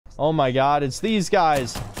Oh my god, it's these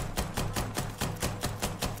guys.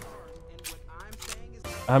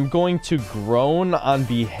 I'm going to groan on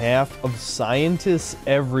behalf of scientists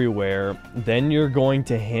everywhere. Then you're going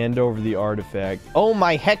to hand over the artifact. Oh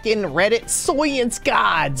my heckin' Reddit science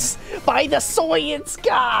gods! By the science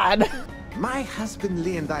god! My husband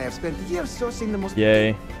Lee and I have spent years sourcing the most...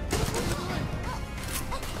 Yay.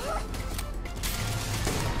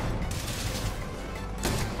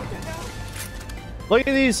 Look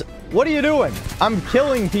at these. What are you doing? I'm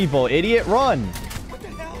killing people, idiot. Run.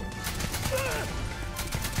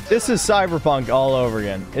 This is Cyberpunk all over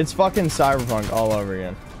again. It's fucking Cyberpunk all over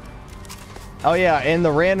again. Oh yeah, and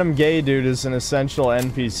the random gay dude is an essential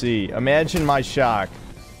NPC. Imagine my shock.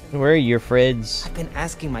 Where are your friends? I've been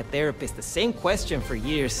asking my therapist the same question for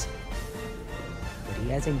years. But he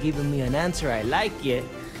hasn't given me an answer I like yet.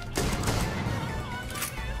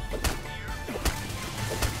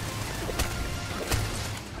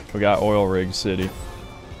 We got Oil Rig City.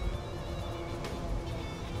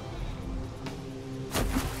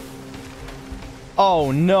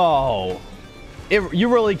 Oh no!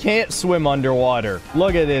 You really can't swim underwater.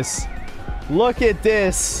 Look at this. Look at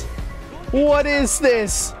this. What is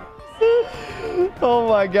this? Oh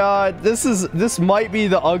my god. This might be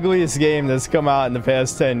the ugliest game that's come out in the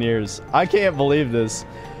past 10 years. I can't believe this.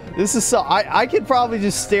 This is so... I could probably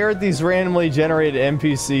just stare at these randomly generated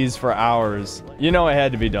NPCs for hours. You know it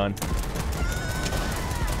had to be done.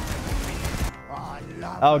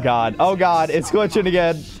 Oh god. Oh god. It's glitching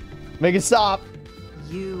again. Make it stop.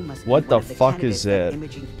 What the fuck is that?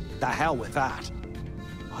 The hell with that.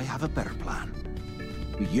 I have a better plan.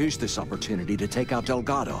 We use this opportunity to take out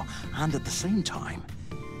Delgado and at the same time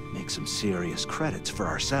make some serious credits for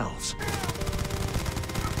ourselves.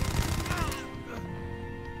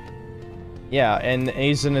 Yeah, and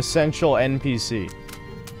he's an essential NPC.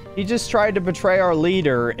 He just tried to betray our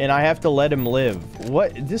leader, and I have to let him live.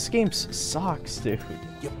 What? This game sucks, dude.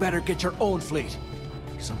 You better get your own fleet,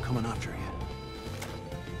 because I'm coming after you.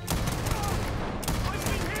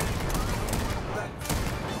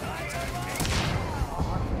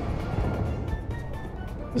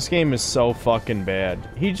 This game is so fucking bad.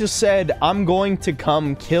 He just said, I'm going to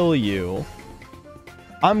come kill you.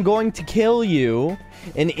 I'm going to kill you.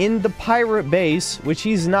 And in the pirate base, which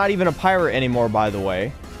he's not even a pirate anymore, by the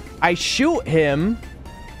way, I shoot him,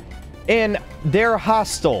 and they're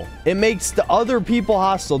hostile. It makes the other people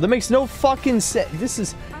hostile. That makes no fucking sense. This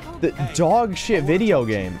is the dog shit video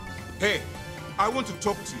game. Hey, I want to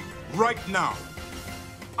talk to you right now.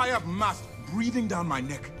 I have masks breathing down my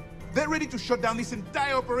neck. They're ready to shut down this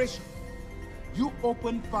entire operation. You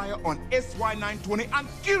open fire on SY-920 and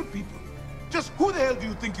kill people. Just who the hell do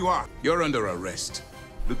you think you are? You're under arrest.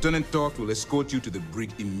 Lieutenant Toth will escort you to the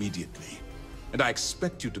brig immediately. And I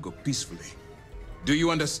expect you to go peacefully. Do you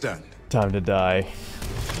understand? Time to die.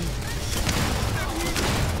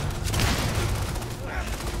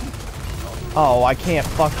 Oh, I can't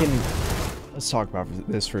fucking... Let's talk about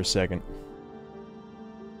this for a second.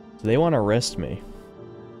 So they want to arrest me.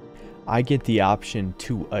 I get the option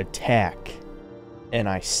to attack. And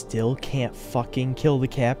I still can't fucking kill the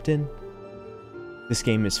captain? This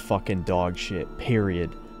game is fucking dog shit,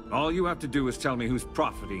 period. All you have to do is tell me who's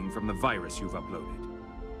profiting from the virus you've uploaded.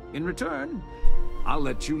 In return, I'll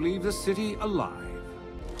let you leave the city alive.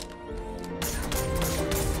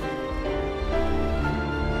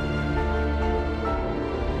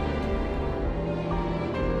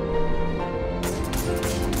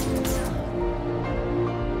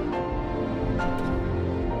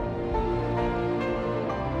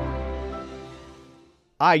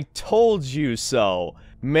 I told you so.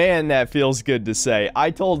 Man, that feels good to say.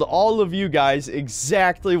 I told all of you guys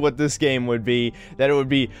exactly what this game would be. That it would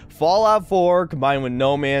be Fallout 4 combined with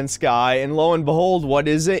No Man's Sky. And lo and behold, what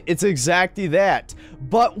is it? It's exactly that,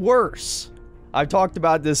 but worse. I've talked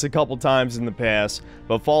about this a couple times in the past,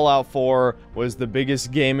 but Fallout 4 was the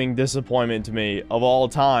biggest gaming disappointment to me of all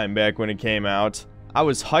time back when it came out. I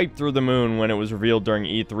was hyped through the moon when it was revealed during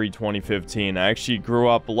E3 2015. I actually grew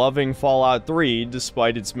up loving Fallout 3,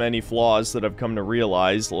 despite its many flaws that I've come to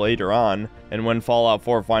realize later on. And when Fallout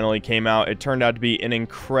 4 finally came out, it turned out to be an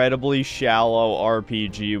incredibly shallow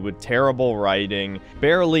RPG with terrible writing,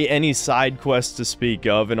 barely any side quests to speak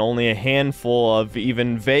of, and only a handful of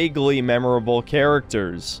even vaguely memorable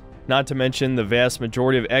characters. Not to mention, the vast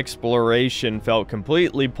majority of exploration felt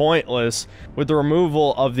completely pointless. With the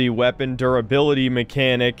removal of the weapon durability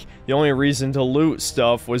mechanic, the only reason to loot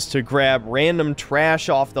stuff was to grab random trash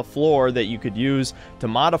off the floor that you could use to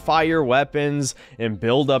modify your weapons and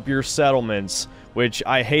build up your settlements, which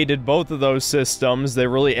I hated both of those systems. They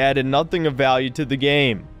really added nothing of value to the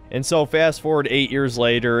game. And so fast forward 8 years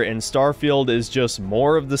later, and Starfield is just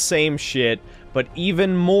more of the same shit, but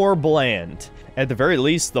even more bland. At the very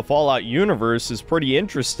least, the Fallout universe is pretty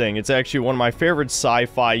interesting. It's actually one of my favorite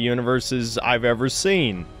sci-fi universes I've ever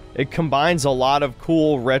seen. It combines a lot of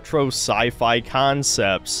cool retro sci-fi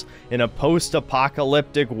concepts in a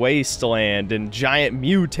post-apocalyptic wasteland and giant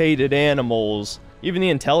mutated animals. Even the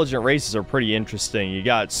intelligent races are pretty interesting. You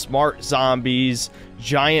got smart zombies,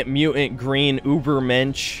 giant mutant green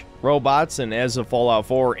Ubermensch robots, and as of Fallout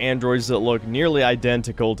 4, androids that look nearly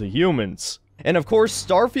identical to humans. And of course,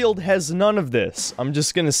 Starfield has none of this. I'm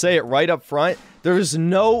just gonna say it right up front. There's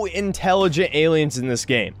no intelligent aliens in this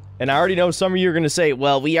game. And I already know some of you are gonna say,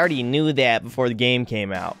 well, we already knew that before the game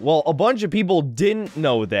came out. Well, a bunch of people didn't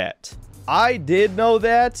know that. I did know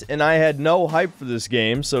that, and I had no hype for this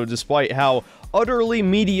game, so despite how utterly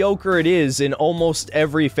mediocre it is in almost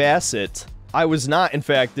every facet, I was not, in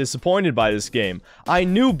fact, disappointed by this game. I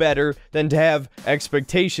knew better than to have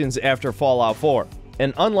expectations after Fallout 4.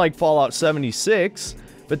 And unlike Fallout 76,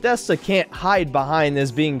 Bethesda can't hide behind this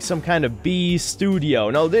being some kind of B studio.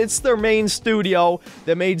 No, it's their main studio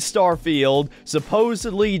that made Starfield.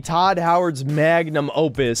 Supposedly, Todd Howard's magnum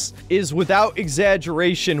opus is, without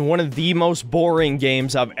exaggeration, one of the most boring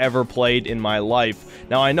games I've ever played in my life.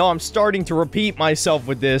 Now, I know I'm starting to repeat myself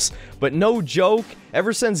with this, but no joke,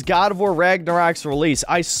 ever since God of War Ragnarok's release,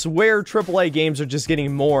 I swear AAA games are just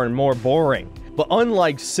getting more and more boring. But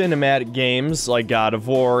unlike cinematic games like God of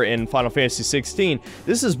War and Final Fantasy 16,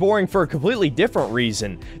 this is boring for a completely different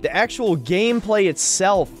reason. The actual gameplay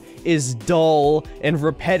itself is dull and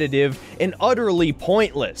repetitive and utterly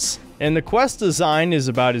pointless. And the quest design is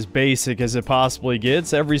about as basic as it possibly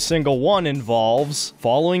gets. Every single one involves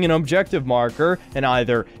following an objective marker and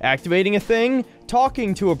either activating a thing,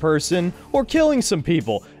 talking to a person, or killing some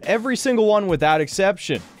people. Every single one without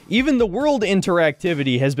exception. Even the world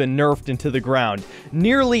interactivity has been nerfed into the ground.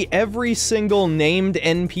 Nearly every single named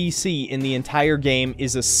NPC in the entire game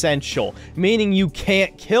is essential, meaning you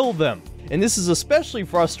can't kill them. And this is especially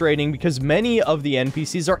frustrating because many of the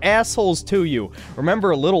NPCs are assholes to you.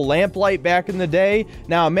 Remember a little lamplight back in the day?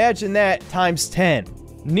 Now imagine that times 10.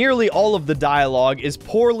 Nearly all of the dialogue is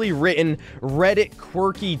poorly written, Reddit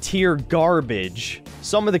quirky tier garbage.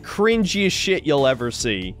 Some of the cringiest shit you'll ever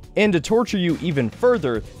see. And to torture you even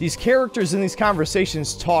further, these characters in these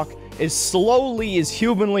conversations talk as slowly as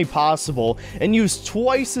humanly possible and use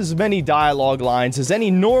twice as many dialogue lines as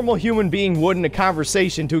any normal human being would in a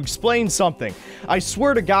conversation to explain something. I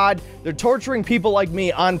swear to God, they're torturing people like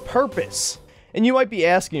me on purpose. And you might be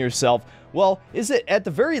asking yourself, well, is it at the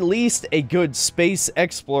very least a good space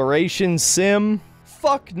exploration sim?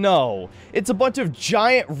 Fuck no. It's a bunch of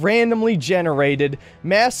giant randomly generated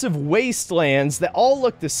massive wastelands that all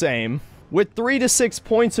look the same, with 3 to 6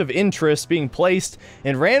 points of interest being placed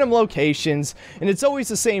in random locations, and it's always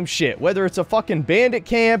the same shit, whether it's a fucking bandit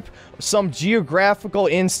camp, some geographical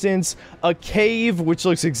instance, a cave which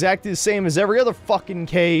looks exactly the same as every other fucking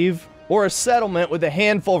cave, or a settlement with a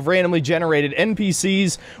handful of randomly generated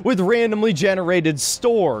NPCs with randomly generated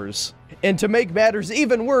stores. And to make matters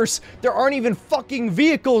even worse, there aren't even fucking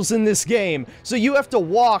vehicles in this game, so you have to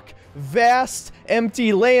walk vast,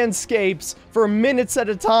 empty landscapes for minutes at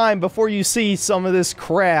a time before you see some of this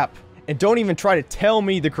crap. And don't even try to tell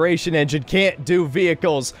me the creation engine can't do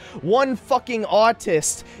vehicles. One fucking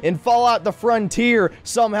autist in Fallout the Frontier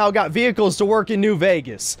somehow got vehicles to work in New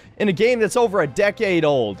Vegas, in a game that's over a decade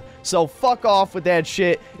old. So fuck off with that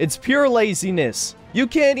shit. It's pure laziness. You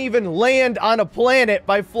can't even land on a planet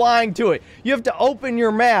by flying to it. You have to open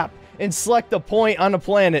your map and select a point on a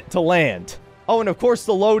planet to land. Oh, and of course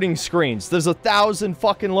the loading screens. There's 1,000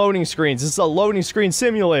 fucking loading screens. It's a loading screen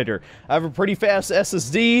simulator. I have a pretty fast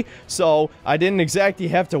SSD, so I didn't exactly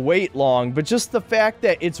have to wait long, but just the fact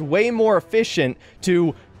that it's way more efficient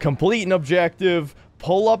to complete an objective,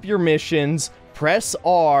 pull up your missions, press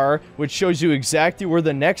R, which shows you exactly where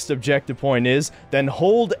the next objective point is, then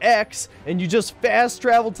hold X, and you just fast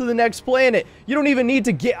travel to the next planet. You don't even need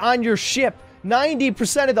to get on your ship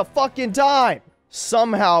 90% of the fucking time.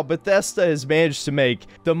 Somehow, Bethesda has managed to make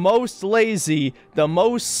the most lazy, the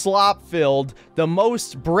most slop-filled, the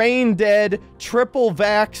most brain-dead,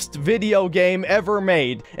 triple-vaxxed video game ever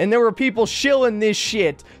made. And there were people shilling this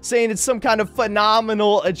shit, saying it's some kind of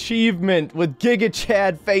phenomenal achievement with Giga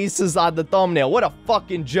Chad faces on the thumbnail. What a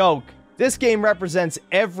fucking joke. This game represents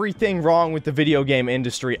everything wrong with the video game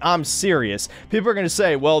industry. I'm serious. People are going to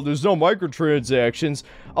say, well, there's no microtransactions.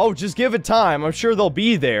 Oh, just give it time. I'm sure they'll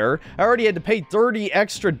be there. I already had to pay $30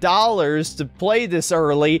 extra to play this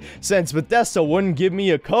early since Bethesda wouldn't give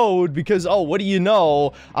me a code because, oh, what do you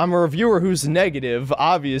know? I'm a reviewer who's negative,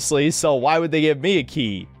 obviously, so why would they give me a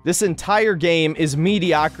key? This entire game is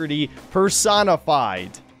mediocrity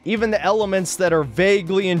personified. Even the elements that are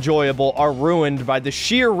vaguely enjoyable are ruined by the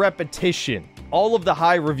sheer repetition. All of the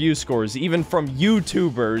high review scores, even from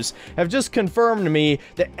YouTubers, have just confirmed to me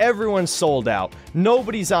that everyone's sold out.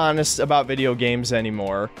 Nobody's honest about video games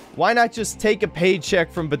anymore. Why not just take a paycheck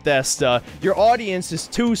from Bethesda? Your audience is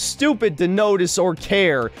too stupid to notice or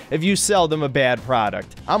care if you sell them a bad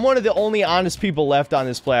product. I'm one of the only honest people left on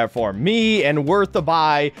this platform. Me and Worth a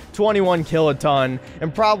Buy, 21 Kiloton,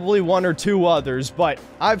 and probably one or two others, but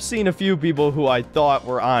I've seen a few people who I thought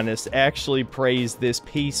were honest actually praise this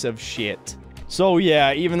piece of shit. So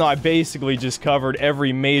yeah, even though I basically just covered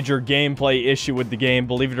every major gameplay issue with the game,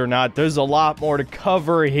 believe it or not, there's a lot more to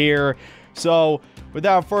cover here. So,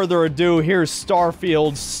 without further ado, here's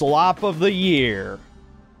Starfield's Slop of the Year.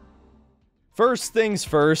 First things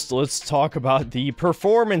first, let's talk about the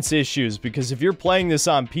performance issues, because if you're playing this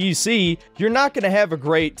on PC, you're not going to have a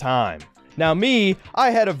great time. Now me,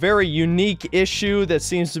 I had a very unique issue that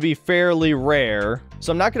seems to be fairly rare,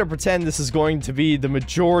 so I'm not going to pretend this is going to be the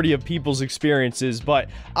majority of people's experiences, but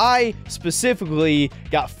I specifically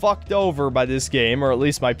got fucked over by this game, or at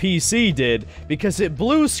least my PC did, because it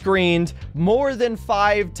blue screened more than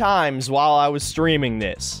 5 times while I was streaming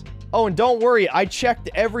this. Oh, and don't worry, I checked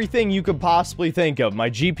everything you could possibly think of. My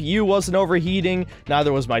GPU wasn't overheating,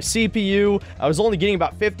 neither was my CPU. I was only getting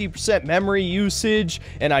about 50% memory usage,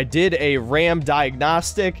 and I did a RAM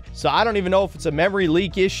diagnostic, so I don't even know if it's a memory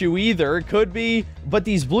leak issue either. It could be, but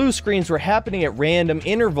these blue screens were happening at random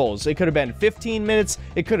intervals. It could have been 15 minutes,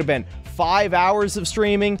 it could have been 5 hours of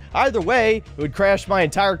streaming. Either way, it would crash my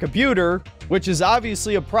entire computer, which is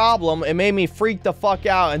obviously a problem. It made me freak the fuck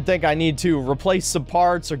out and think I need to replace some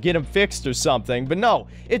parts or get them fixed or something. But no,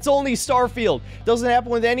 it's only Starfield. Doesn't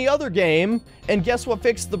happen with any other game. And guess what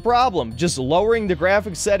fixed the problem? Just lowering the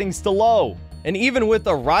graphics settings to low. And even with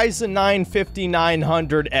a Ryzen 9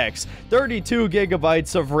 5900X, 32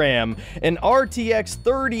 gigabytes of RAM, an RTX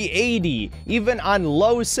 3080, even on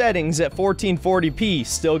low settings at 1440p,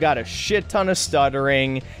 still got a shit ton of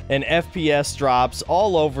stuttering and FPS drops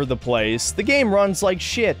all over the place. The game runs like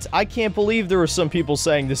shit. I can't believe there were some people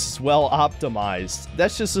saying this is well optimized.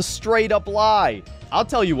 That's just a straight up lie. I'll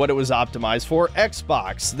tell you what it was optimized for,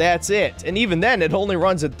 Xbox, that's it. And even then, it only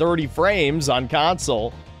runs at 30 frames on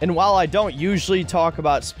console. And while I don't usually talk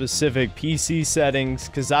about specific PC settings,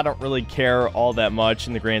 because I don't really care all that much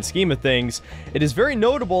in the grand scheme of things, it is very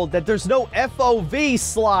notable that there's no FOV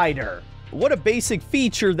slider. What a basic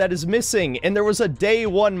feature that is missing, and there was a day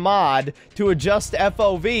one mod to adjust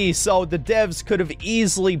FOV, so the devs could have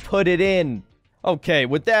easily put it in. Okay,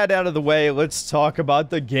 with that out of the way, let's talk about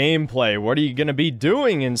the gameplay. What are you going to be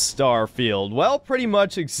doing in Starfield? Well, pretty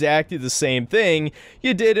much exactly the same thing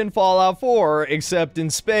you did in Fallout 4, except in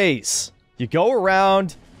space. You go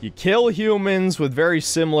around, you kill humans with very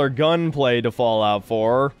similar gunplay to Fallout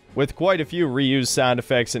 4, with quite a few reused sound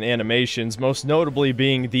effects and animations, most notably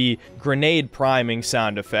being the grenade priming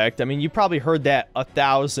sound effect. I mean, you probably heard that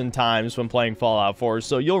 1,000 times when playing Fallout 4,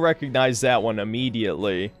 so you'll recognize that one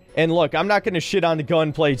immediately. And look, I'm not going to shit on the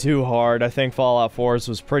gunplay too hard. I think Fallout 4's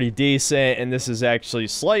was pretty decent, and this is actually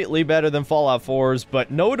slightly better than Fallout 4's,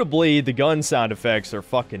 but notably, the gun sound effects are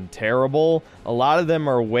fucking terrible. A lot of them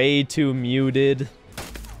are way too muted.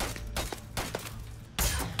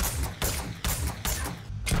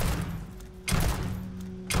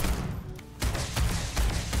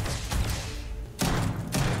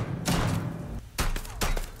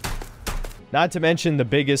 Not to mention the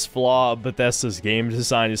biggest flaw of Bethesda's game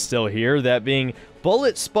design is still here, that being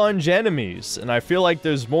bullet sponge enemies, and I feel like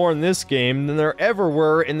there's more in this game than there ever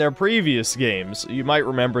were in their previous games. You might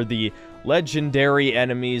remember the legendary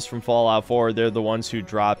enemies from Fallout 4. They're the ones who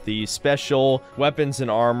drop the special weapons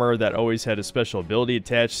and armor that always had a special ability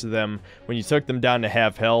attached to them. When you took them down to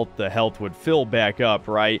half health, the health would fill back up,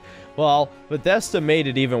 right? Well, Bethesda made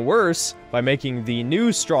it even worse by making the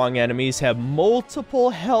new strong enemies have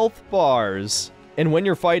multiple health bars. And when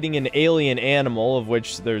you're fighting an alien animal, of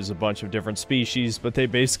which there's a bunch of different species, but they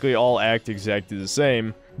basically all act exactly the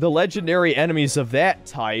same, the legendary enemies of that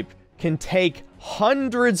type can take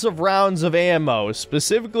hundreds of rounds of ammo.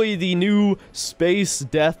 Specifically, the new Space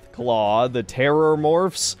Deathclaw, the Terror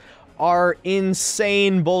Morphs, are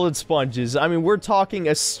insane bullet sponges. I mean, we're talking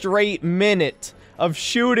a straight minute of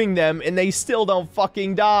shooting them, and they still don't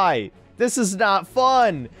fucking die. This is not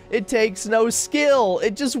fun. It takes no skill.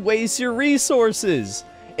 It just wastes your resources.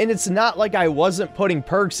 And it's not like I wasn't putting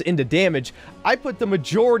perks into damage. I put the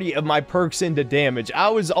majority of my perks into damage. I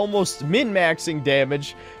was almost min-maxing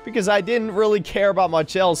damage because I didn't really care about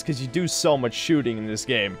much else because you do so much shooting in this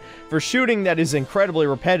game. For shooting that is incredibly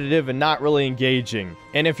repetitive and not really engaging.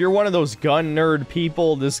 And if you're one of those gun nerd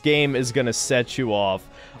people, this game is going to set you off.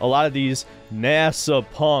 A lot of these NASA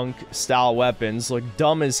punk style weapons look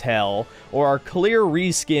dumb as hell, or are clear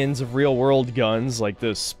reskins of real world guns like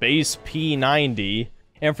the Space P90.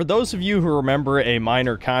 And for those of you who remember a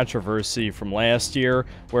minor controversy from last year,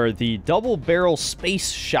 where the double-barrel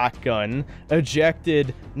space shotgun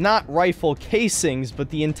ejected not rifle casings,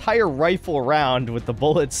 but the entire rifle round with the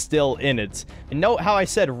bullets still in it. And note how I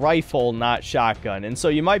said rifle, not shotgun. And so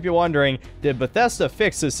you might be wondering, did Bethesda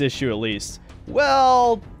fix this issue at least?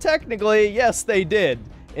 Well, technically, yes they did,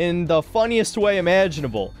 in the funniest way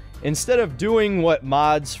imaginable. Instead of doing what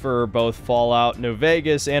mods for both Fallout New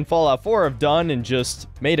Vegas and Fallout 4 have done and just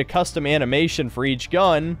made a custom animation for each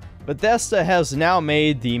gun, Bethesda has now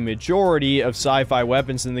made the majority of sci-fi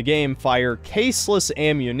weapons in the game fire caseless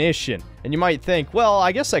ammunition. And you might think, well,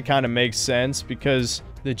 I guess that kind of makes sense because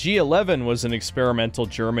the G11 was an experimental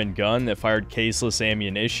German gun that fired caseless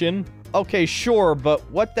ammunition. Okay, sure, but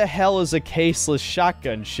what the hell is a caseless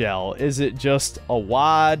shotgun shell? Is it just a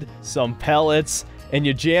wad, some pellets, and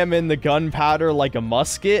you jam in the gunpowder like a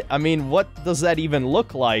musket? I mean, what does that even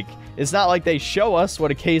look like? It's not like they show us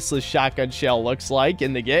what a caseless shotgun shell looks like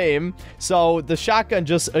in the game. So the shotgun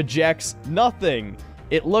just ejects nothing.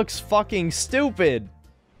 It looks fucking stupid.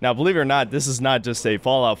 Now, believe it or not, this is not just a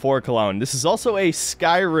Fallout 4 clone. This is also a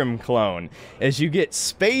Skyrim clone, as you get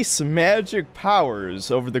space magic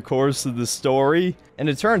powers over the course of the story. And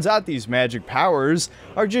it turns out these magic powers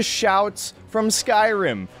are just shouts from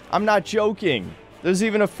Skyrim. I'm not joking. There's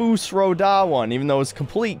even a Fus Roda one, even though it's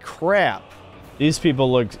complete crap. These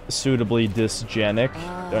people look suitably dysgenic,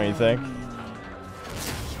 don't you think?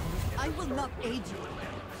 I will not aid you.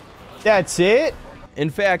 That's it?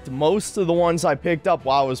 In fact, most of the ones I picked up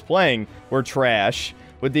while I was playing were trash,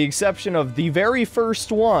 with the exception of the very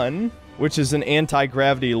first one, which is an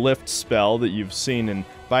anti-gravity lift spell that you've seen in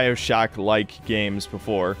Bioshock-like games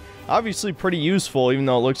before. Obviously pretty useful, even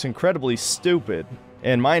though it looks incredibly stupid.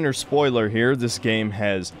 And minor spoiler here, this game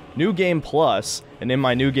has New Game Plus, and in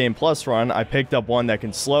my New Game Plus run, I picked up one that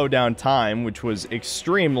can slow down time, which was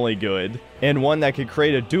extremely good, and one that could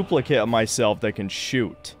create a duplicate of myself that can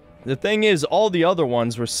shoot. The thing is, all the other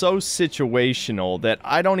ones were so situational that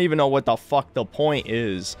I don't even know what the fuck the point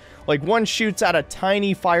is. Like, one shoots out a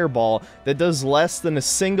tiny fireball that does less than a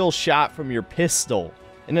single shot from your pistol.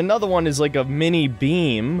 And another one is like a mini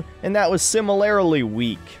beam, and that was similarly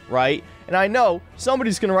weak, right? And I know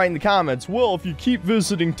somebody's gonna write in the comments, well, if you keep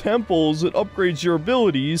visiting temples, it upgrades your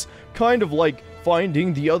abilities, kind of like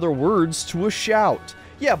finding the other words to a shout.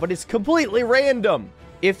 Yeah, but it's completely random.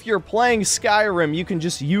 If you're playing Skyrim, you can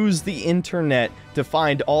just use the internet to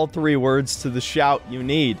find all 3 words to the shout you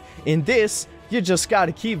need. In this, you just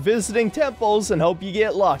gotta keep visiting temples and hope you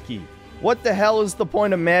get lucky. What the hell is the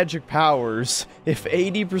point of magic powers if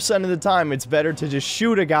 80% of the time it's better to just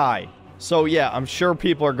shoot a guy? So yeah, I'm sure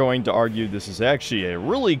people are going to argue this is actually a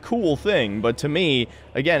really cool thing, but to me,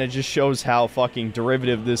 again, it just shows how fucking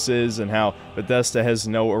derivative this is and how Bethesda has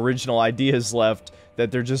no original ideas left,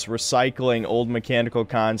 that they're just recycling old mechanical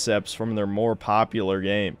concepts from their more popular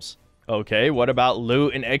games. Okay, what about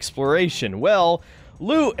loot and exploration? Well,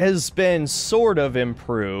 loot has been sort of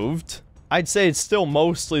improved. I'd say it's still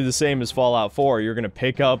mostly the same as Fallout 4. You're gonna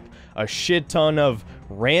pick up a shit ton of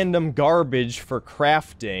random garbage for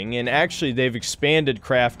crafting, and actually they've expanded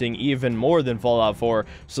crafting even more than Fallout 4,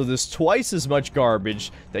 so there's twice as much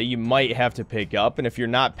garbage that you might have to pick up, and if you're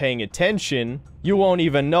not paying attention, you won't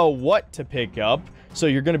even know what to pick up, so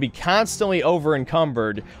you're going to be constantly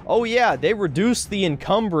over-encumbered. Oh yeah, they reduced the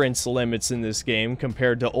encumbrance limits in this game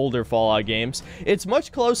compared to older Fallout games. It's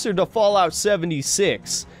much closer to Fallout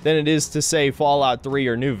 76 than it is to, say, Fallout 3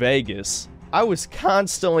 or New Vegas. I was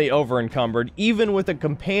constantly over-encumbered, even with a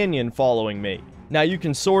companion following me. Now, you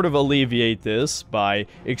can sort of alleviate this by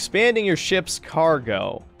expanding your ship's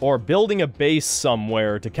cargo, or building a base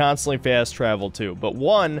somewhere to constantly fast travel to. But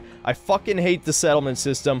one, I fucking hate the settlement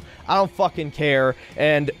system, I don't fucking care,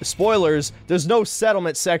 and spoilers, there's no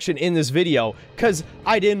settlement section in this video, cause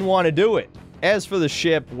I didn't want to do it. As for the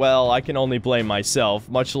ship, well, I can only blame myself.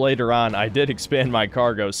 Much later on, I did expand my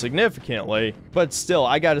cargo significantly, but still,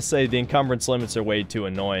 I gotta say, the encumbrance limits are way too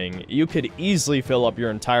annoying. You could easily fill up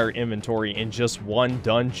your entire inventory in just one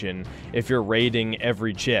dungeon if you're raiding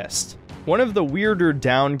every chest. One of the weirder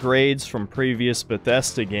downgrades from previous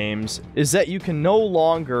Bethesda games is that you can no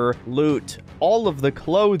longer loot all of the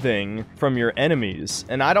clothing from your enemies.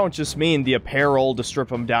 And I don't just mean the apparel to strip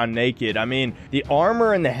them down naked. I mean, the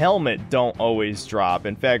armor and the helmet don't always drop.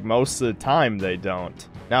 In fact, most of the time they don't.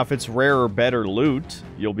 Now, if it's rare or better loot,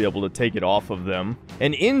 you'll be able to take it off of them.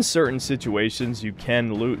 And in certain situations, you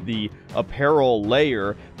can loot the apparel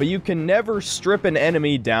layer, but you can never strip an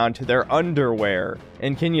enemy down to their underwear.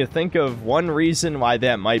 And can you think of one reason why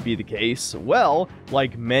that might be the case? Well,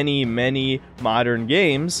 like many modern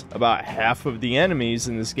games, about half of the enemies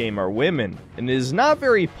in this game are women. And it is not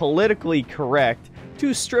very politically correct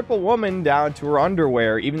to strip a woman down to her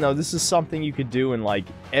underwear, even though this is something you could do in like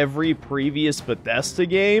every previous Bethesda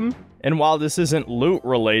game. And while this isn't loot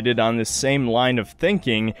related on this same line of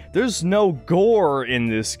thinking, there's no gore in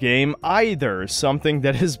this game either, something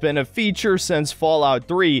that has been a feature since Fallout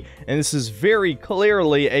 3, and this is very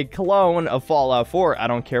clearly a clone of Fallout 4, I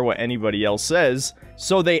don't care what anybody else says.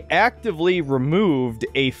 So they actively removed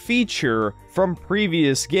a feature from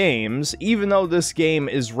previous games, even though this game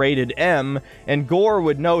is rated M, and gore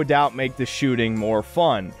would no doubt make the shooting more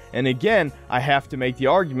fun. And again, I have to make the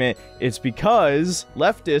argument, it's because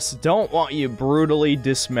leftists don't want you brutally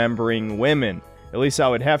dismembering women. At least I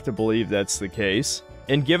would have to believe that's the case.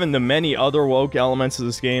 And given the many other woke elements of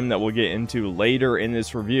this game that we'll get into later in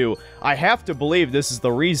this review, I have to believe this is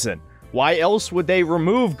the reason. Why else would they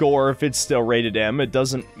remove gore if it's still rated M? It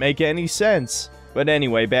doesn't make any sense. But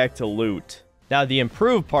anyway, back to loot. Now, the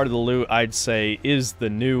improved part of the loot, I'd say, is the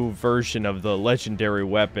new version of the legendary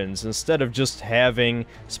weapons. Instead of just having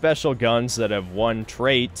special guns that have one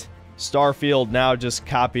trait, Starfield now just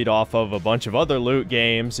copied off of a bunch of other loot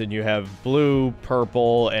games, and you have blue,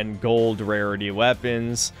 purple, and gold rarity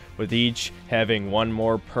weapons, with each having one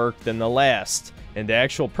more perk than the last. And the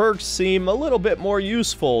actual perks seem a little bit more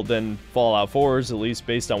useful than Fallout 4's, at least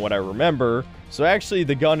based on what I remember. So actually,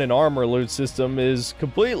 the gun and armor loot system is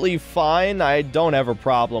completely fine. I don't have a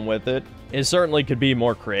problem with it. It certainly could be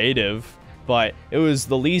more creative, but it was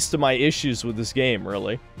the least of my issues with this game,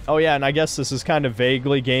 really. Oh yeah, and I guess this is kind of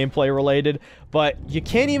vaguely gameplay related, but you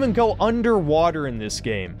can't even go underwater in this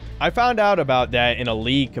game. I found out about that in a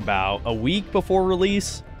leak about a week before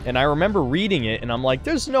release, and I remember reading it, and I'm like,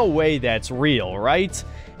 there's no way that's real, right?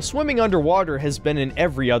 Swimming underwater has been in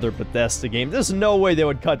every other Bethesda game. There's no way they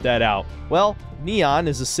would cut that out. Well, Neon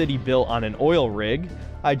is a city built on an oil rig.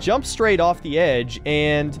 I jumped straight off the edge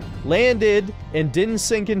and landed and didn't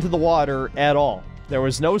sink into the water at all. There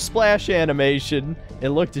was no splash animation. It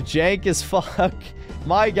looked jank as fuck.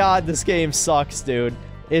 My god, this game sucks, dude.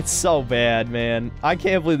 It's so bad, man. I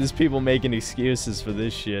can't believe there's people making excuses for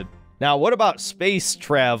this shit. Now, what about space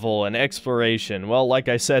travel and exploration? Well, like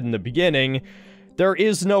I said in the beginning, there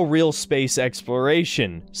is no real space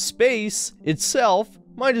exploration. Space itself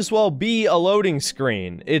might as well be a loading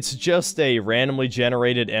screen. It's just a randomly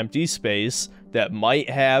generated empty space that might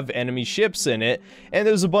have enemy ships in it, and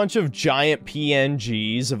there's a bunch of giant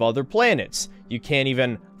PNGs of other planets. You can't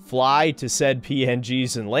even fly to said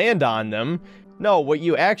PNGs and land on them. No, what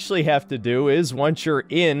you actually have to do is, once you're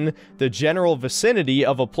in the general vicinity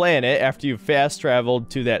of a planet after you've fast traveled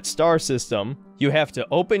to that star system, you have to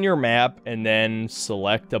open your map and then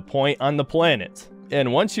select a point on the planet.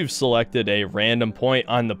 And once you've selected a random point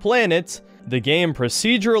on the planet, the game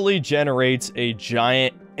procedurally generates a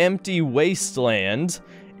giant empty wasteland,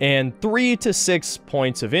 and 3 to 6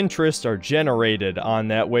 points of interest are generated on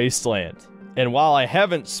that wasteland. And while I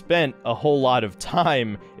haven't spent a whole lot of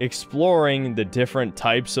time exploring the different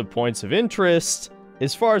types of points of interest,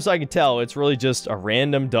 as far as I can tell, it's really just a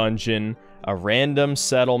random dungeon, a random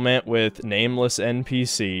settlement with nameless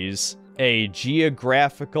NPCs, a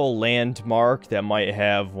geographical landmark that might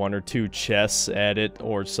have 1 or 2 chests at it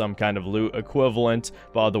or some kind of loot equivalent,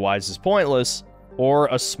 but otherwise is pointless, or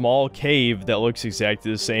a small cave that looks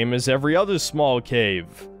exactly the same as every other small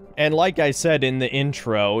cave. And like I said in the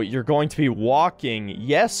intro, you're going to be walking,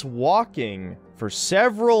 yes, walking, for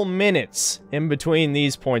several minutes in between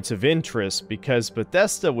these points of interest because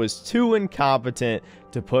Bethesda was too incompetent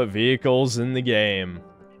to put vehicles in the game.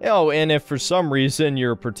 Oh, and if for some reason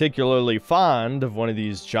you're particularly fond of one of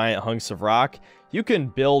these giant hunks of rock, you can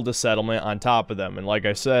build a settlement on top of them. And like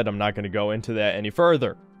I said, I'm not going to go into that any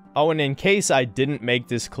further. Oh, and in case I didn't make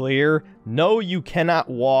this clear, no, you cannot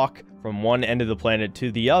walk from one end of the planet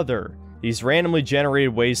to the other. These randomly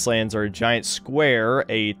generated wastelands are a giant square,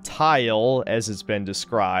 a tile as it's been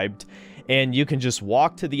described, and you can just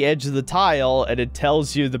walk to the edge of the tile and it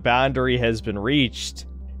tells you the boundary has been reached.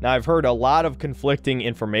 Now, I've heard a lot of conflicting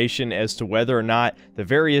information as to whether or not the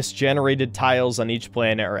various generated tiles on each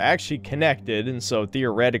planet are actually connected, and so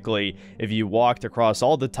theoretically, if you walked across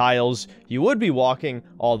all the tiles, you would be walking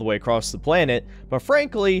all the way across the planet, but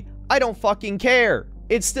frankly, I don't fucking care.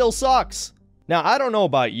 It still sucks. Now, I don't know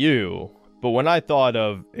about you, but when I thought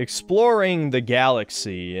of exploring the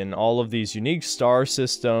galaxy and all of these unique star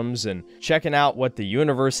systems and checking out what the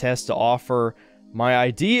universe has to offer, my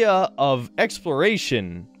idea of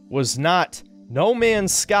exploration was not No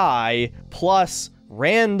Man's Sky plus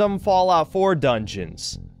random Fallout 4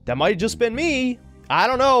 dungeons. That might have just been me. I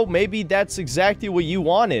don't know, maybe that's exactly what you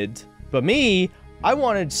wanted. But me, I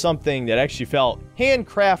wanted something that actually felt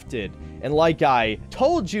handcrafted. And like I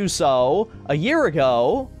told you so a year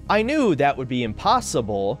ago, I knew that would be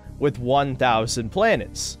impossible with 1,000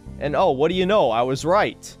 planets. And oh, what do you know, I was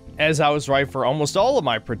right. As I was right for almost all of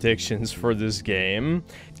my predictions for this game,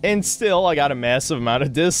 and still I got a massive amount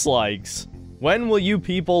of dislikes. When will you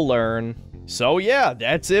people learn? So yeah,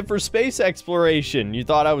 that's it for space exploration. You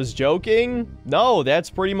thought I was joking? No,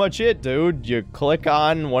 that's pretty much it, dude. You click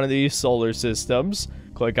on one of these solar systems,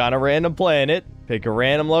 click on a random planet, pick a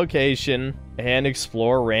random location, and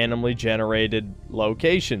explore randomly generated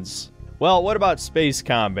locations. Well, what about space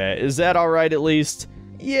combat? Is that alright at least?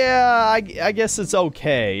 Yeah, I guess it's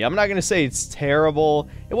okay. I'm not gonna say it's terrible.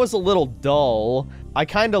 It was a little dull. I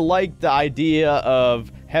kind of like the idea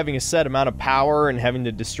of having a set amount of power and having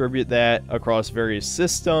to distribute that across various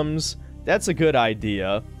systems. That's a good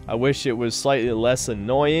idea. I wish it was slightly less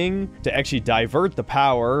annoying to actually divert the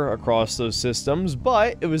power across those systems,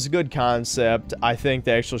 but it was a good concept. I think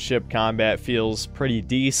the actual ship combat feels pretty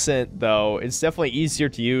decent, though. It's definitely easier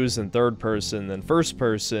to use in third person than first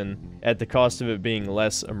person, at the cost of it being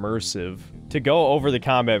less immersive. To go over the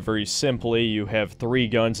combat very simply, you have 3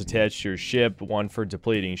 guns attached to your ship, one for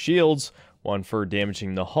depleting shields, one for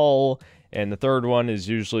damaging the hull, and the third one is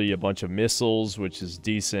usually a bunch of missiles, which is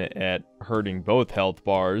decent at hurting both health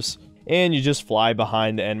bars. And you just fly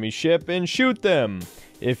behind the enemy ship and shoot them.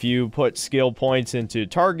 If you put skill points into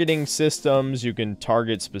targeting systems, you can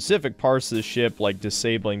target specific parts of the ship, like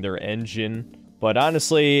disabling their engine. But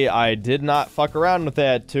honestly, I did not fuck around with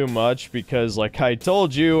that too much, because like I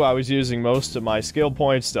told you, I was using most of my skill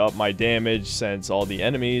points to up my damage, since all the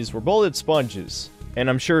enemies were bullet sponges. And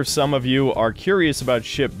I'm sure some of you are curious about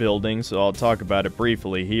shipbuilding, so I'll talk about it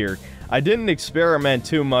briefly here. I didn't experiment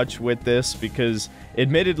too much with this because,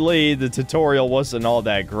 admittedly, the tutorial wasn't all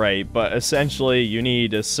that great, but essentially you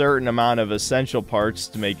need a certain amount of essential parts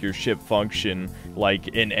to make your ship function, like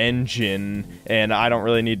an engine, and I don't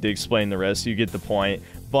really need to explain the rest, you get the point.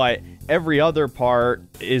 But every other part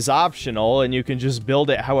is optional, and you can just build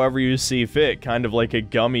it however you see fit, kind of like a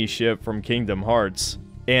gummy ship from Kingdom Hearts.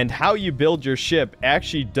 And how you build your ship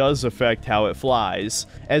actually does affect how it flies.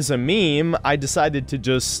 As a meme, I decided to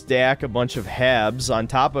just stack a bunch of habs on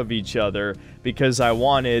top of each other because I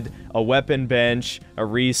wanted a weapon bench, a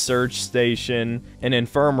research station, an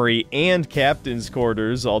infirmary, and captain's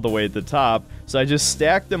quarters all the way at the top. So I just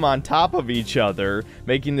stacked them on top of each other,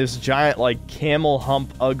 making this giant, like, camel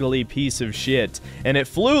hump ugly piece of shit. And it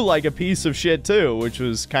flew like a piece of shit too, which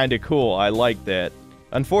was kinda cool. I like that.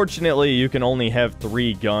 Unfortunately, you can only have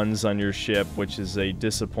 3 guns on your ship, which is a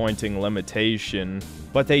disappointing limitation.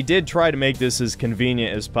 But they did try to make this as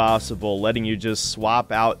convenient as possible, letting you just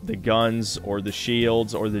swap out the guns or the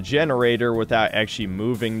shields or the generator without actually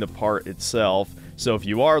moving the part itself. So if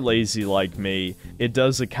you are lazy like me, it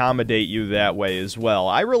does accommodate you that way as well.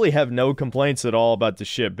 I really have no complaints at all about the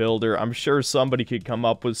ship builder. I'm sure somebody could come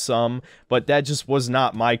up with some, but that just was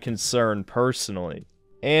not my concern personally.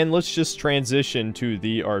 And let's just transition to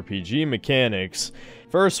the RPG mechanics.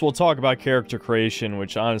 First, we'll talk about character creation,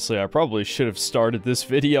 which honestly I probably should have started this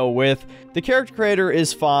video with. The character creator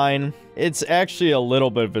is fine. It's actually a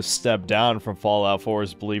little bit of a step down from Fallout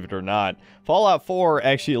 4's, believe it or not. Fallout 4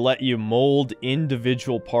 actually let you mold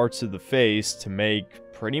individual parts of the face to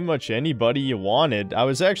make pretty much anybody you wanted. I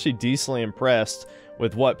was actually decently impressed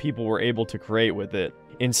with what people were able to create with it.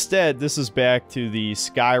 Instead, this is back to the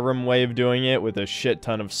Skyrim way of doing it, with a shit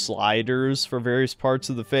ton of sliders for various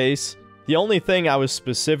parts of the face. The only thing I was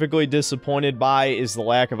specifically disappointed by is the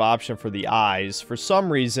lack of option for the eyes. For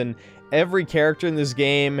some reason, every character in this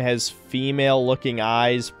game has female-looking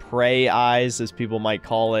eyes, prey eyes, as people might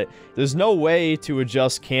call it. There's no way to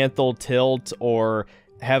adjust canthal, tilt, or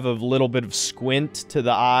have a little bit of squint to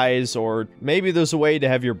the eyes, or maybe there's a way to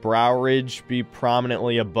have your brow ridge be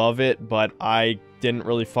prominently above it, but I didn't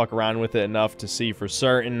really fuck around with it enough to see for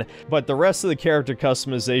certain. But the rest of the character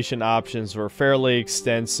customization options were fairly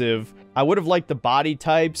extensive. I would have liked the body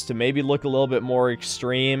types to maybe look a little bit more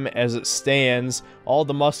extreme. As it stands, all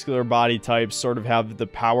the muscular body types sort of have the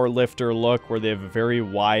power lifter look where they have a very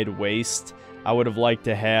wide waist. I would have liked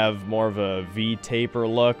to have more of a V-taper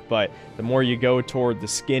look, but the more you go toward the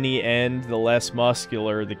skinny end, the less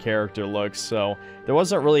muscular the character looks, so there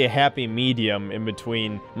wasn't really a happy medium in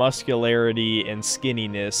between muscularity and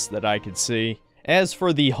skinniness that I could see. As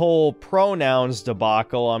for the whole pronouns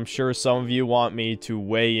debacle, I'm sure some of you want me to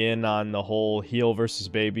weigh in on the whole heel versus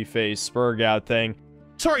babyface Spurgout thing.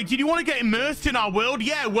 Sorry, did you want to get immersed in our world?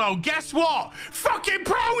 Yeah, well, guess what? Fucking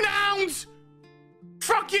pronouns!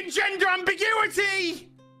 Fucking gender ambiguity!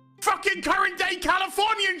 Fucking current day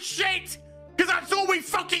Californian shit! Because that's all we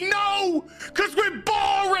fucking know! Because we're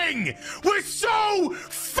boring! We're so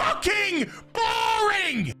fucking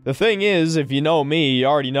boring! The thing is, if you know me, you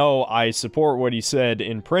already know I support what he said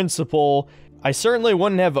in principle. I certainly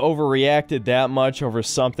wouldn't have overreacted that much over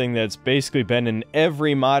something that's basically been in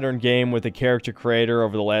every modern game with a character creator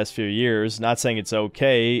over the last few years. Not saying it's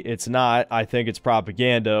okay, it's not. I think it's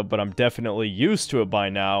propaganda, but I'm definitely used to it by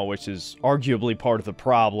now, which is arguably part of the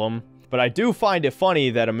problem. But I do find it funny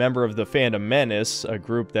that a member of the Fandom Menace, a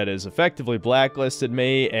group that has effectively blacklisted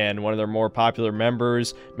me, and one of their more popular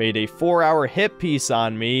members made a 4-hour hit piece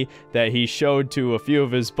on me that he showed to a few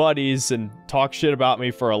of his buddies and talked shit about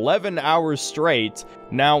me for 11 hours straight.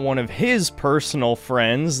 Now one of his personal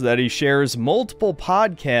friends that he shares multiple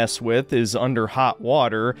podcasts with is under hot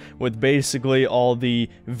water with basically all the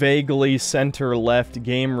vaguely center-left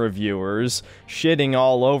game reviewers shitting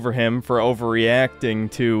all over him for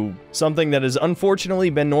overreacting to something that has unfortunately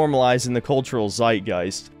been normalized in the cultural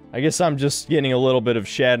zeitgeist. I guess I'm just getting a little bit of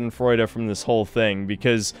schadenfreude from this whole thing,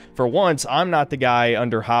 because for once, I'm not the guy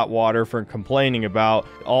under hot water for complaining about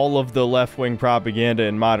all of the left-wing propaganda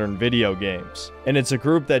in modern video games. And it's a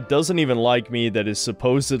group that doesn't even like me that is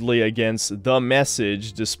supposedly against the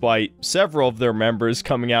message, despite several of their members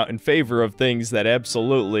coming out in favor of things that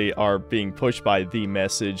absolutely are being pushed by the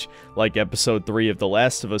message, like episode 3 of The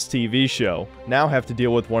Last of Us TV show. Now have to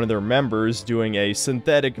deal with one of their members doing a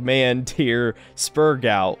synthetic man tier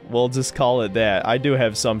Spurgout. We'll just call it that. I do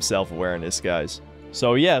have some self-awareness, guys.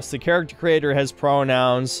 So yes, the character creator has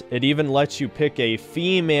pronouns. It even lets you pick a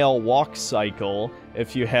female walk cycle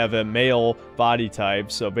if you have a male body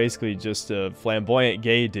type. So basically just a flamboyant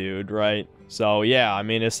gay dude, right? So yeah, I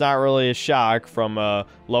mean, it's not really a shock from a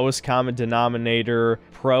lowest common denominator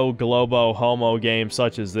pro-globo homo game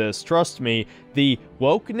such as this. Trust me, the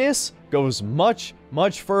wokeness goes much,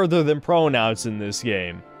 much further than pronouns in this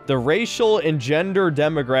game. The racial and gender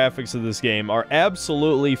demographics of this game are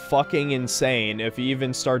absolutely fucking insane if you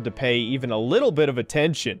even start to pay even a little bit of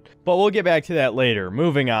attention. But we'll get back to that later.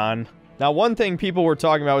 Moving on. Now, one thing people were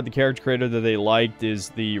talking about with the character creator that they liked is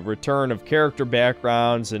the return of character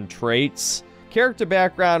backgrounds and traits. Character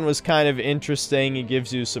background was kind of interesting. It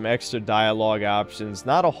gives you some extra dialogue options.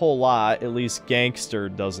 Not a whole lot. At least Gangster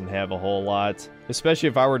doesn't have a whole lot. Especially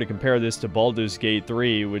if I were to compare this to Baldur's Gate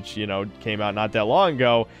 3, which, you know, came out not that long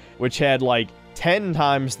ago, which had like 10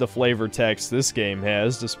 times the flavor text this game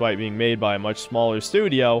has, despite being made by a much smaller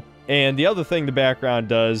studio. And the other thing the background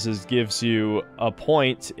does is gives you a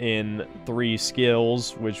point in 3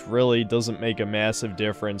 skills, which really doesn't make a massive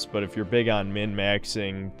difference, but if you're big on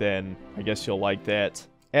min-maxing, then I guess you'll like that.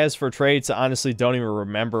 As for traits, I honestly don't even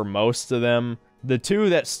remember most of them. The 2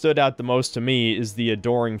 that stood out the most to me is the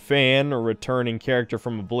Adoring Fan, or returning character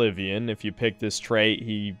from Oblivion. If you pick this trait,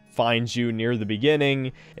 he finds you near the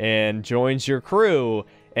beginning and joins your crew.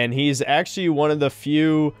 And he's actually one of the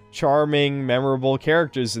few charming, memorable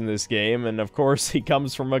characters in this game, and of course he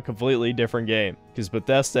comes from a completely different game, because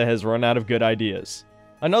Bethesda has run out of good ideas.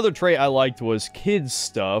 Another trait I liked was Kids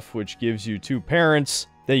Stuff, which gives you 2 parents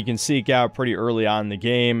that you can seek out pretty early on in the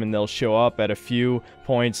game, and they'll show up at a few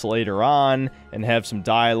points later on and have some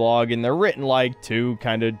dialogue, and they're written like 2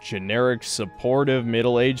 kind of generic, supportive,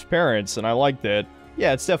 middle-aged parents, and I like that.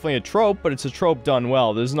 Yeah, it's definitely a trope, but it's a trope done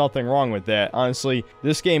well. There's nothing wrong with that. Honestly,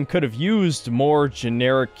 this game could have used more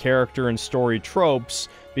generic character and story tropes,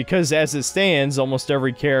 because as it stands, almost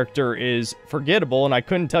every character is forgettable, and I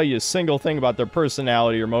couldn't tell you a single thing about their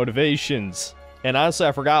personality or motivations. And honestly,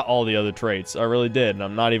 I forgot all the other traits. I really did, and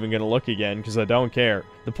I'm not even going to look again because I don't care.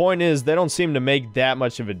 The point is, they don't seem to make that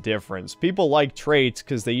much of a difference. People like traits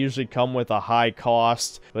because they usually come with a high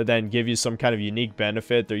cost, but then give you some kind of unique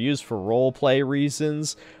benefit. They're used for roleplay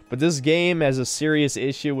reasons, but this game has a serious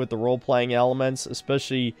issue with the role-playing elements,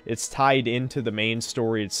 especially it's tied into the main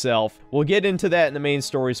story itself. We'll get into that in the main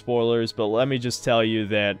story spoilers, but let me just tell you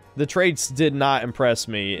that the traits did not impress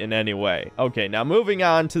me in any way. Okay, now moving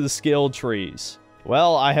on to the skill trees.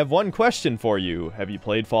 Well, I have one question for you. Have you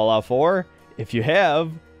played Fallout 4? If you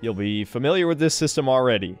have, you'll be familiar with this system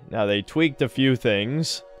already. Now, they tweaked a few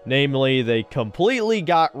things. Namely, they completely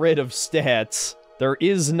got rid of stats. There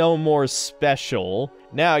is no more special.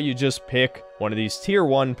 Now you just pick one of these tier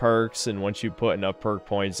 1 perks, and once you put enough perk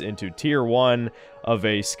points into tier 1 of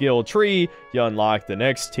a skill tree, you unlock the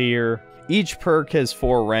next tier. Each perk has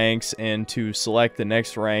 4 ranks, and to select the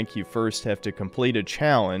next rank, you first have to complete a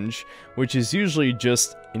challenge, which is usually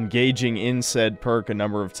just engaging in said perk a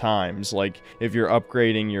number of times. Like, if you're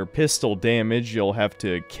upgrading your pistol damage, you'll have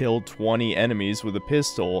to kill 20 enemies with a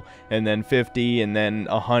pistol, and then 50, and then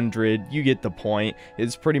 100. You get the point.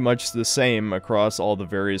 It's pretty much the same across all the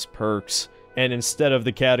various perks. And instead of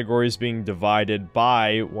the categories being divided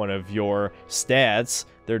by one of your stats,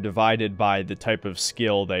 they're divided by the type of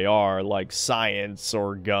skill they are, like science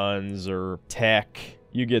or guns or tech.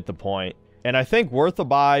 You get the point. And I think Worth a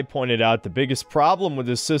Buy pointed out the biggest problem with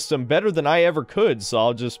this system better than I ever could, so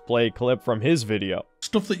I'll just play a clip from his video.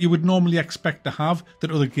 Stuff that you would normally expect to have that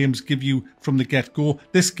other games give you from the get-go,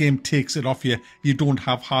 this game takes it off you. You don't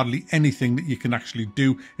have hardly anything that you can actually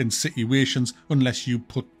do in situations unless you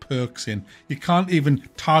put perks in. You can't even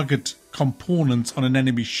target components on an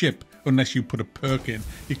enemy ship unless you put a perk in.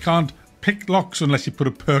 You can't pick locks unless you put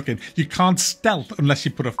a perk in. You can't stealth unless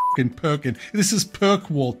you put a fucking perk in. This is perk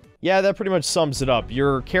wall. Yeah, that pretty much sums it up.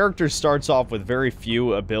 Your character starts off with very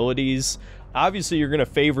few abilities. Obviously, you're going to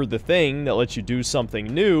favor the thing that lets you do something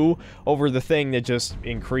new over the thing that just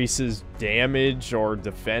increases damage or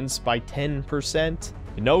defense by 10%.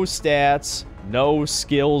 No stats, no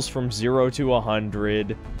skills from 0 to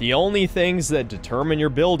 100. The only things that determine your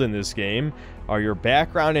build in this game are your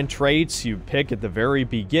background and traits you pick at the very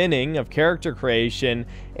beginning of character creation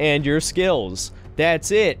and your skills.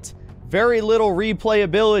 That's it. Very little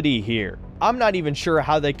replayability here. I'm not even sure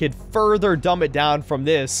how they could further dumb it down from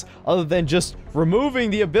this other than just removing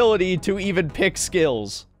the ability to even pick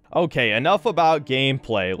skills. Okay, enough about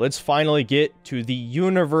gameplay. Let's finally get to the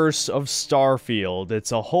universe of Starfield.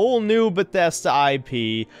 It's a whole new Bethesda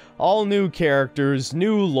IP, all new characters,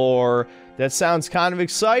 new lore. That sounds kind of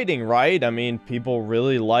exciting, right? I mean, people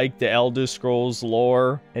really like the Elder Scrolls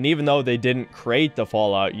lore. And even though they didn't create the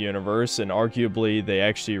Fallout universe, and arguably they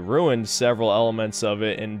actually ruined several elements of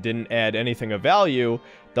it and didn't add anything of value,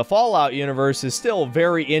 the Fallout universe is still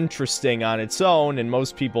very interesting on its own, and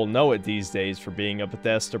most people know it these days for being a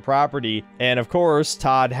Bethesda property. And of course,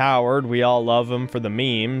 Todd Howard, we all love him for the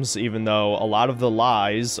memes, even though a lot of the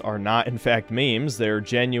lies are not in fact memes, they're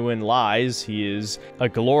genuine lies. He is a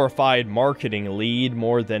glorified marketing lead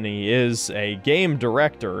more than he is a game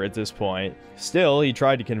director at this point. Still, he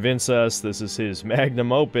tried to convince us this is his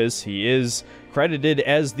magnum opus. He is credited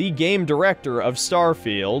as the game director of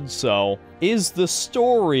Starfield, so is the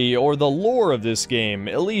story or the lore of this game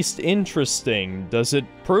at least interesting? Does it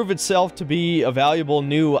prove itself to be a valuable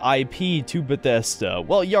new IP to Bethesda?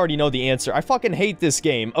 Well, you already know the answer. I fucking hate this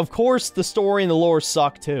game. Of course, the story and the lore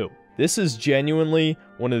suck too. This is genuinely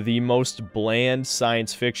one of the most bland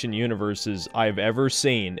science fiction universes I've ever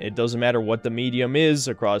seen. It doesn't matter what the medium is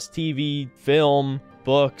across TV, film,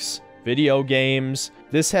 books, video games.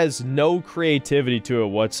 This has no creativity to it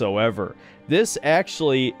whatsoever. This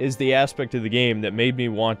actually is the aspect of the game that made me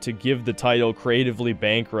want to give the title Creatively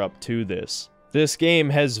Bankrupt to this. This game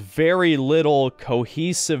has very little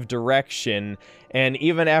cohesive direction, and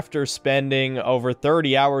even after spending over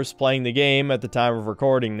 30 hours playing the game at the time of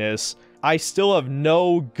recording this, I still have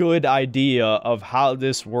no good idea of how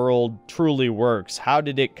this world truly works. How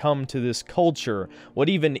did it come to this culture? What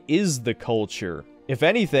even is the culture? If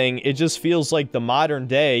anything, it just feels like the modern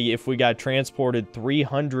day if we got transported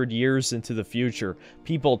 300 years into the future.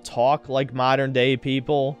 People talk like modern day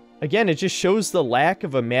people. Again, it just shows the lack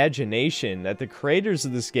of imagination that the creators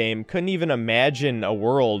of this game couldn't even imagine a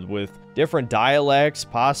world with different dialects,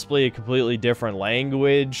 possibly a completely different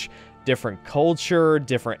language, different culture,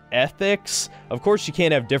 different ethics. Of course, you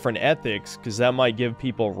can't have different ethics because that might give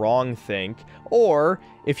people wrong think. Or,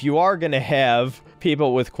 if you are going to have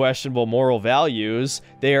people with questionable moral values,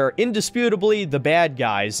 they are indisputably the bad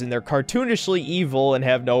guys and they're cartoonishly evil and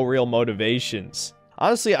have no real motivations.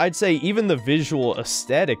 Honestly, I'd say even the visual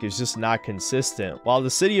aesthetic is just not consistent. While the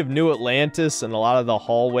city of New Atlantis and a lot of the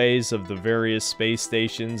hallways of the various space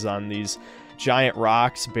stations on these giant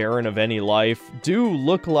rocks barren of any life do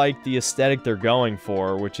look like the aesthetic they're going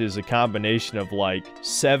for, which is a combination of like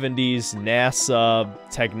 70s NASA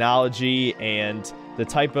technology and the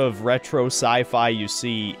type of retro sci-fi you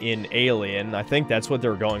see in Alien. I think that's what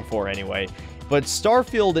they're going for anyway. But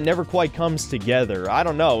Starfield, it never quite comes together. I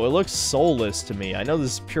don't know, it looks soulless to me. I know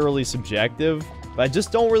this is purely subjective, but I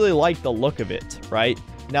just don't really like the look of it, right?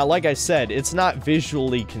 Now, like I said, it's not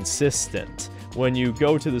visually consistent. When you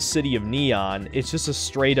go to the city of Neon, it's just a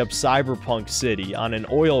straight up cyberpunk city on an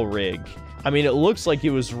oil rig. I mean, it looks like it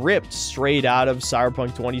was ripped straight out of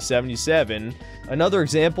Cyberpunk 2077. Another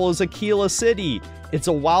example is Aquila City. It's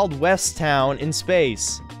a Wild West town in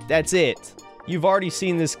space. That's it. You've already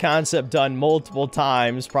seen this concept done multiple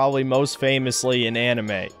times, probably most famously in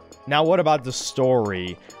anime. Now, what about the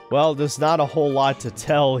story? Well, there's not a whole lot to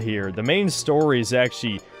tell here. The main story is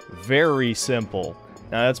actually very simple.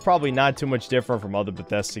 Now, that's probably not too much different from other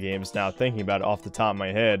Bethesda games now, thinking about it off the top of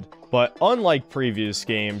my head. But unlike previous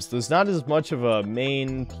games, there's not as much of a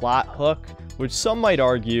main plot hook, which some might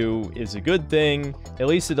argue is a good thing. At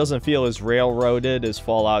least it doesn't feel as railroaded as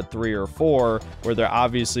Fallout 3 or 4, where there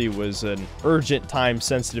obviously was an urgent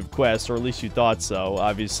time-sensitive quest, or at least you thought so.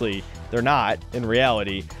 Obviously, they're not, in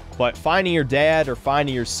reality. But finding your dad or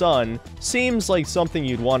finding your son seems like something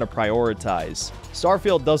you'd want to prioritize.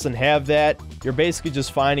 Starfield doesn't have that. You're basically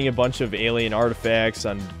just finding a bunch of alien artifacts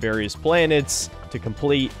on various planets to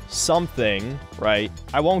complete something, right?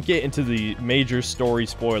 I won't get into the major story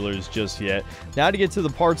spoilers just yet. Now to get to the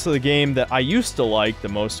parts of the game that I used to like the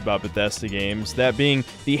most about Bethesda games, that being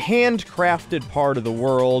the handcrafted part of the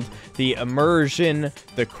world, the immersion,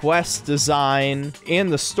 the quest design,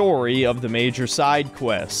 and the story of the major side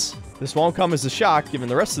quests. This won't come as a shock given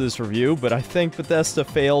the rest of this review, but I think Bethesda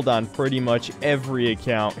failed on pretty much every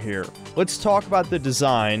account here. Let's talk about the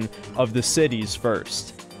design of the cities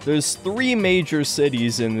first. There's 3 major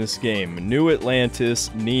cities in this game: New Atlantis,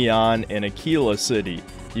 Neon, and Aquila City.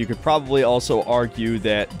 You could probably also argue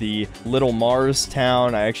that the Little Mars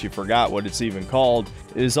town, I actually forgot what it's even called,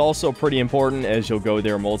 is also pretty important, as you'll go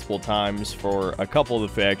there multiple times for a couple of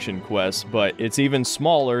the faction quests, but it's even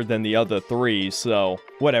smaller than the other 3, so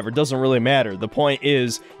whatever, doesn't really matter. The point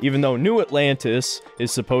is, even though New Atlantis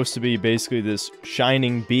is supposed to be basically this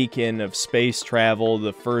shining beacon of space travel,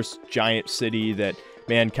 the first giant city that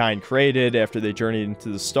mankind created after they journeyed into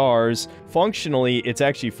the stars, functionally, it's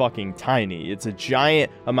actually fucking tiny. It's a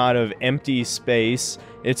giant amount of empty space.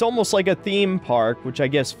 It's almost like a theme park, which I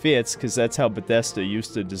guess fits, because that's how Bethesda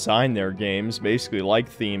used to design their games, basically like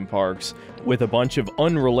theme parks, with a bunch of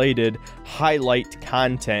unrelated highlight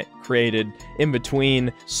content created in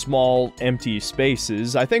between small empty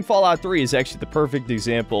spaces. I think Fallout 3 is actually the perfect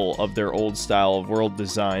example of their old style of world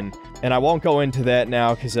design. And I won't go into that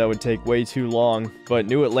now because that would take way too long, but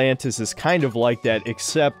New Atlantis is kind of like that,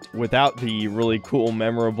 except without the really cool,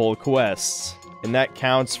 memorable quests. And that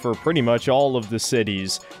counts for pretty much all of the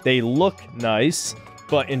cities. They look nice,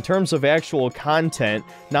 but in terms of actual content,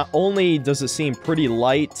 not only does it seem pretty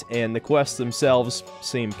light and the quests themselves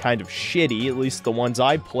seem kind of shitty, at least the ones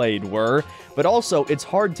I played were, but also it's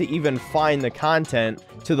hard to even find the content,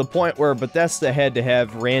 to the point where Bethesda had to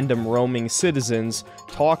have random roaming citizens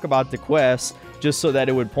talk about the quests just so that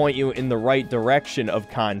it would point you in the right direction of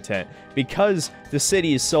content. Because the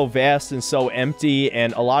city is so vast and so empty,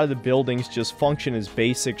 and a lot of the buildings just function as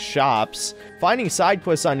basic shops, finding side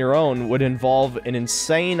quests on your own would involve an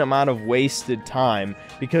insane amount of wasted time,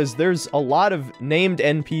 because there's a lot of named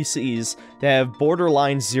NPCs that have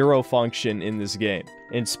borderline zero function in this game.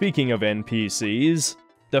 And speaking of NPCs,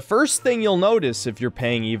 the first thing you'll notice if you're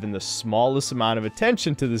paying even the smallest amount of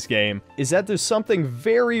attention to this game is that there's something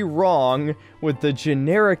very wrong with the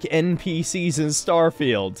generic NPCs in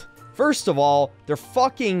Starfield. First of all, they're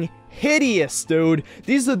fucking hideous, dude.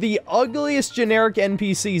 These are the ugliest generic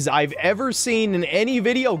NPCs I've ever seen in any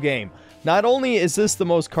video game. Not only is this the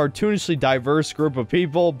most cartoonishly diverse group of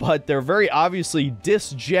people, but they're very obviously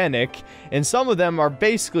dysgenic, and some of them are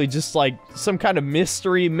basically just like some kind of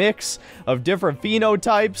mystery mix of different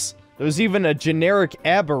phenotypes. There's even a generic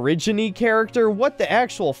Aborigine character. What the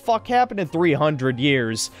actual fuck happened in 300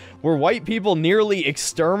 years? Were white people nearly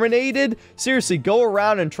exterminated? Seriously, go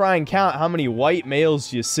around and try and count how many white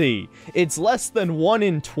males you see. It's less than 1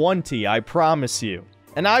 in 20, I promise you.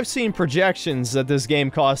 And I've seen projections that this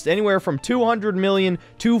game cost anywhere from $200 million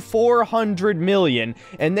to $400 million,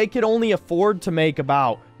 and they could only afford to make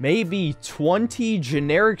about maybe 20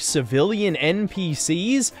 generic civilian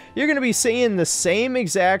NPCs. You're gonna be seeing the same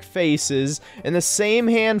exact faces and the same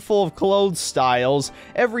handful of clothes styles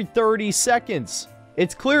every 30 seconds.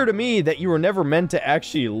 It's clear to me that you were never meant to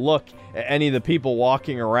actually look at any of the people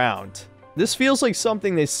walking around. This feels like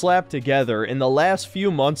something they slapped together in the last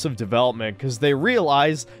few months of development because they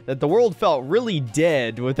realized that the world felt really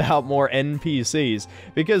dead without more NPCs.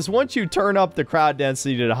 Because once you turn up the crowd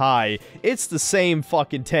density to high, it's the same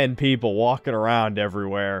fucking 10 people walking around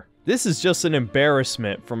everywhere. This is just an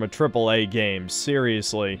embarrassment from a AAA game,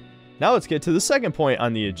 seriously. Now let's get to the second point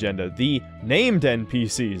on the agenda, the named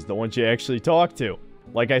NPCs, the ones you actually talk to.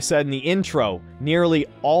 Like I said in the intro, nearly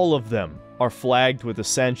all of them are flagged with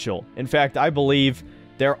essential. In fact, I believe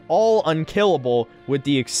they're all unkillable with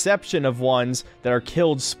the exception of ones that are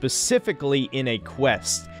killed specifically in a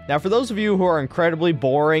quest. Now, for those of you who are incredibly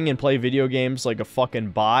boring and play video games like a fucking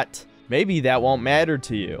bot, maybe that won't matter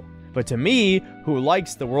to you. But to me, who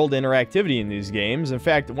likes the world interactivity in these games, in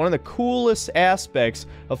fact, one of the coolest aspects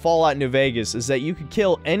of Fallout New Vegas is that you could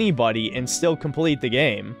kill anybody and still complete the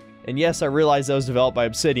game. And yes, I realize that was developed by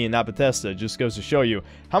Obsidian, not Bethesda. It just goes to show you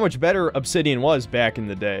how much better Obsidian was back in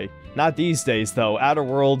the day. Not these days, though. Outer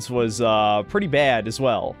Worlds was pretty bad as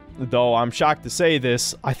well. Though I'm shocked to say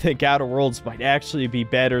this, I think Outer Worlds might actually be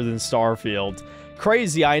better than Starfield.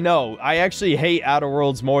 Crazy, I know. I actually hate Outer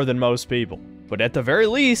Worlds more than most people. But at the very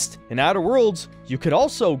least, in Outer Worlds, you could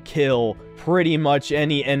also kill pretty much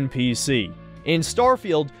any NPC. In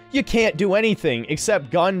Starfield, you can't do anything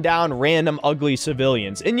except gun down random ugly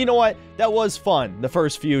civilians. And you know what? That was fun the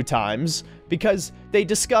first few times, because they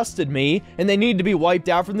disgusted me and they need to be wiped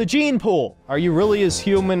out from the gene pool. Are you really as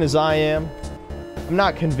human as I am? I'm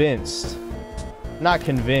not convinced. Not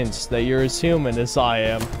convinced that you're as human as I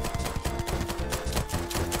am.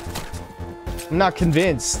 I'm not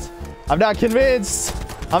convinced. I'm not convinced.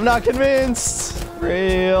 I'm not convinced.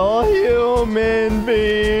 Real human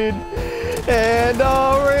being and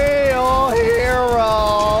a real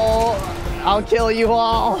hero. I'll kill you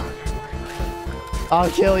all. I'll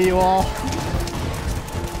kill you all.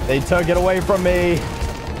 They took it away from me.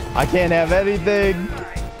 I can't have anything.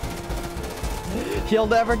 He'll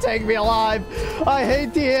never take me alive. I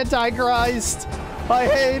hate the Antichrist. I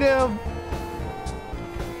hate him.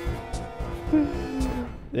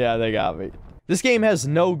 Yeah, they got me. This game has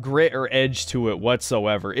no grit or edge to it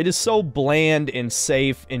whatsoever. It is so bland and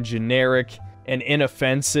safe and generic and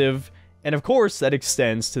inoffensive. And of course, that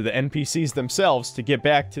extends to the NPCs themselves to get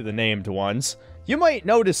back to the named ones. You might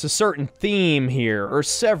notice a certain theme here, or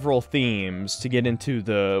several themes, to get into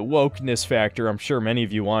the wokeness factor I'm sure many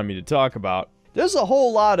of you want me to talk about. There's a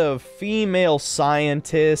whole lot of female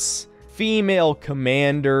scientists, female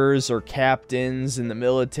commanders or captains in the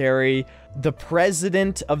military. The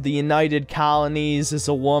president of the United Colonies is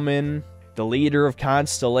a woman. The leader of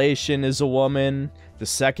Constellation is a woman. The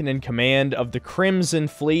second in command of the Crimson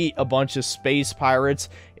Fleet, a bunch of space pirates,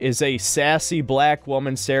 is a sassy black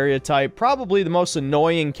woman stereotype. Probably the most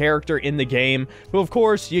annoying character in the game, who of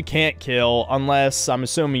course you can't kill unless, I'm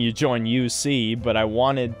assuming, you join UC, but I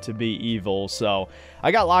wanted to be evil, so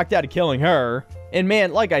I got locked out of killing her. And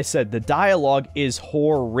man, like I said, the dialogue is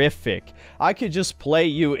horrific. I could just play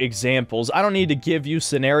you examples. I don't need to give you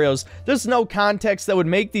scenarios. There's no context that would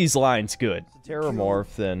make these lines good.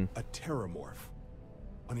 Terramorph, then. A terramorph.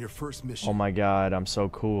 On your first mission. Oh my god, I'm so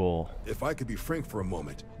cool. If I could be frank for a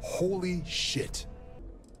moment, holy shit.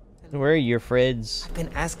 Where are your friends? I've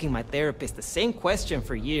been asking my therapist the same question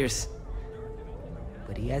for years.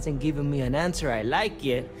 But he hasn't given me an answer I like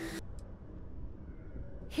yet.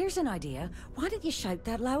 Here's an idea. Why don't you shout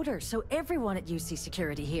that louder so everyone at UC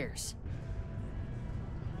Security hears?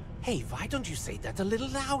 Hey, why don't you say that a little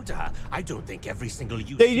louder? I don't think every single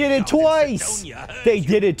UC They did it twice! They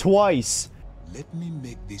did it twice! Let me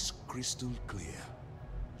make this crystal clear.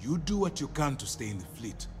 You do what you can to stay in the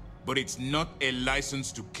fleet, but it's not a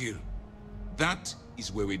license to kill. That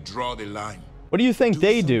is where we draw the line. What do you think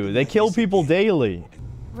they do? They kill people daily.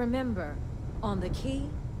 Remember, on the key,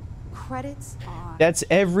 credits are... That's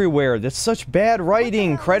everywhere. That's such bad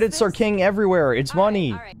writing. Credits are king everywhere. It's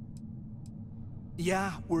money. All right.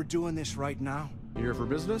 Yeah, we're doing this right now. Here for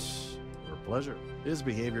business or pleasure? His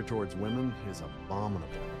behavior towards women is abominable.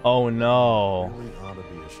 Oh no. Really ought to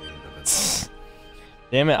be ashamed of it.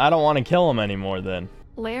 Damn it, I don't want to kill him anymore then.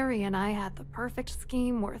 Larry and I had the perfect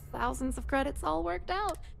scheme where thousands of credits all worked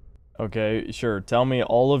out. Okay, sure. Tell me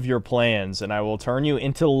all of your plans and I will turn you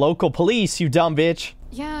into local police, you dumb bitch.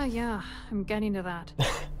 Yeah, I'm getting to that.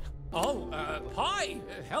 Oh, hi!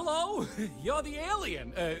 Hello! You're the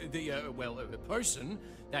alien, the person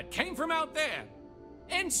that came from out there,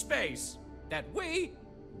 in space, that we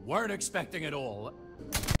weren't expecting at all.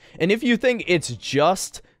 And if you think it's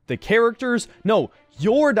just the characters, no,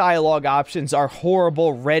 your dialogue options are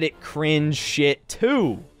horrible Reddit cringe shit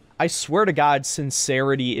too. I swear to God,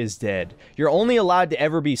 sincerity is dead. You're only allowed to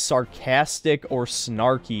ever be sarcastic or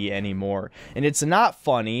snarky anymore. And it's not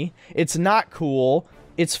funny, it's not cool,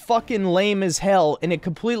 it's fucking lame as hell, and it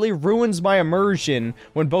completely ruins my immersion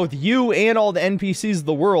when both you and all the NPCs of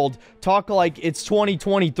the world talk like it's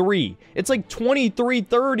 2023. It's like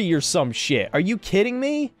 2330 or some shit. Are you kidding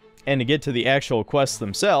me? And to get to the actual quests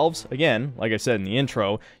themselves, again, like I said in the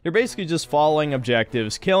intro, you're basically just following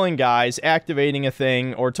objectives, killing guys, activating a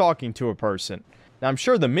thing, or talking to a person. Now, I'm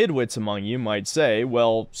sure the midwits among you might say,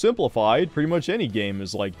 well, simplified, pretty much any game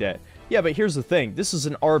is like that. Yeah, but here's the thing, this is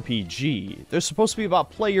an RPG. They're supposed to be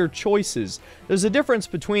about player choices. There's a difference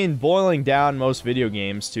between boiling down most video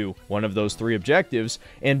games to one of those 3 objectives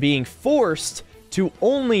and being forced to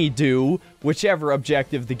only do whichever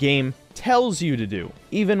objective the game tells you to do.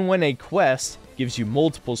 Even when a quest gives you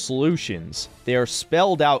multiple solutions, they are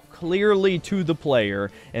spelled out clearly to the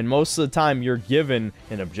player, and most of the time you're given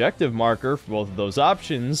an objective marker for both of those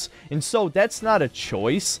options, and so that's not a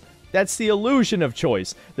choice. That's the illusion of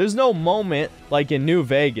choice. There's no moment, like in New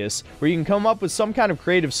Vegas, where you can come up with some kind of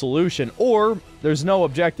creative solution, or there's no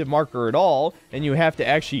objective marker at all, and you have to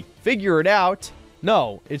actually figure it out.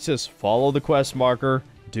 No, it's just follow the quest marker,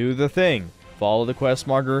 do the thing. Follow the quest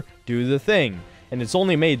marker, do the thing. And it's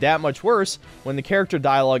only made that much worse when the character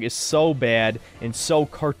dialogue is so bad and so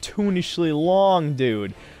cartoonishly long,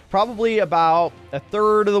 dude. Probably about a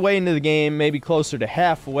third of the way into the game, maybe closer to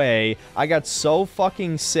halfway, I got so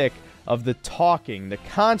fucking sick of the talking, the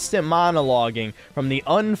constant monologuing from the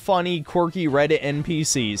unfunny, quirky Reddit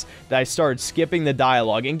NPCs that I started skipping the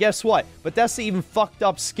dialogue. And guess what? But that's the even fucked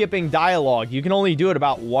up skipping dialogue. You can only do it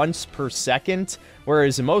about once per second,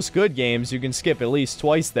 whereas in most good games, you can skip at least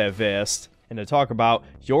twice that fast. And to talk about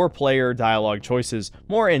your player dialogue choices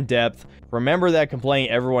more in depth, remember that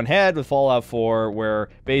complaint everyone had with Fallout 4, where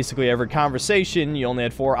basically every conversation you only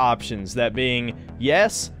had 4 options, that being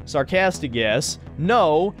yes, sarcastic yes,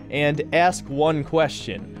 no, and ask one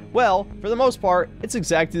question. Well, for the most part, it's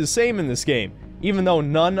exactly the same in this game. Even though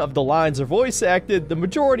none of the lines are voice acted, the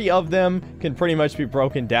majority of them can pretty much be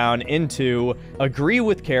broken down into agree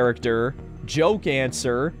with character, joke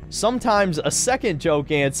answer, sometimes a second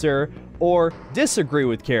joke answer, or disagree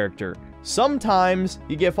with character. Sometimes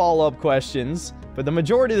you get follow-up questions, but the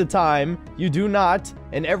majority of the time you do not,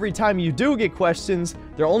 and every time you do get questions,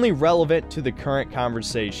 they're only relevant to the current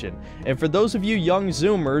conversation. And for those of you young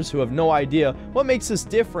Zoomers who have no idea what makes this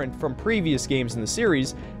different from previous games in the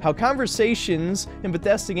series, how conversations in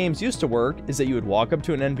Bethesda games used to work is that you would walk up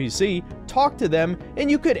to an NPC, talk to them,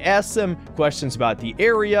 and you could ask them questions about the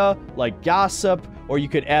area, like gossip, or you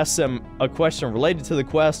could ask them a question related to the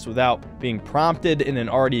quest without being prompted in an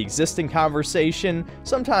already existing conversation.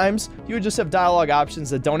 Sometimes you would just have dialogue options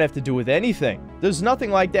that don't have to do with anything. There's nothing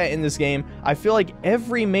like that in this game. I feel like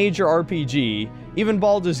every major RPG, even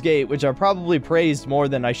Baldur's Gate, which I probably praised more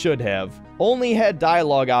than I should have, only had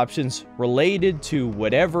dialogue options related to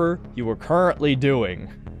whatever you were currently doing.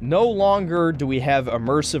 No longer do we have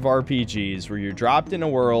immersive RPGs where you're dropped in a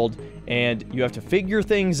world and you have to figure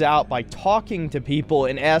things out by talking to people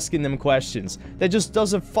and asking them questions. That just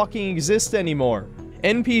doesn't fucking exist anymore.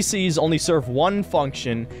 NPCs only serve one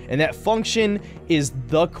function, and that function is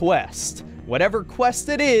the quest. Whatever quest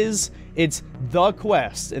it is, it's the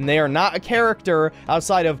quest, and they are not a character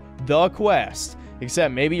outside of the quest.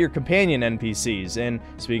 Except maybe your companion NPCs, and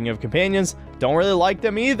speaking of companions, don't really like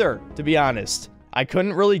them either, to be honest. I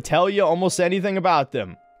couldn't really tell you almost anything about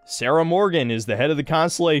them. Sarah Morgan is the head of the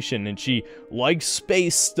Constellation, and she likes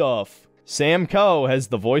space stuff. Sam Coe has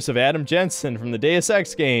the voice of Adam Jensen from the Deus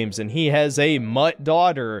Ex games, and he has a mutt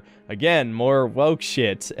daughter. Again, more woke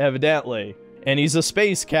shit, evidently. And he's a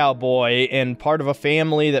space cowboy and part of a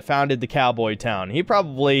family that founded the cowboy town. He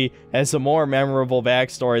probably has a more memorable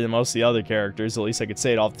backstory than most of the other characters, at least I could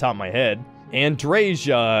say it off the top of my head.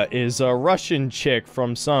 Andreja is a Russian chick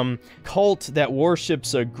from some cult that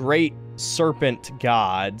worships a great serpent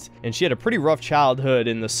god, and she had a pretty rough childhood,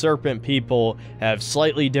 and the serpent people have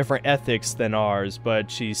slightly different ethics than ours,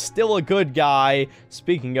 but she's still a good guy.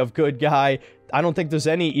 Speaking of good guy, I don't think there's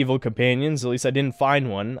any evil companions, at least I didn't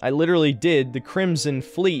find one. I literally did the Crimson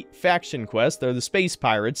Fleet faction quest, they're the space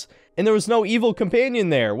pirates, and there was no evil companion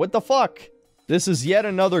there. What the fuck? This is yet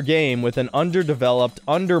another game with an underdeveloped,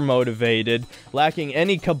 undermotivated, lacking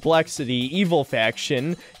any complexity evil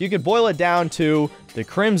faction. You could boil it down to the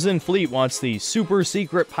Crimson Fleet wants the super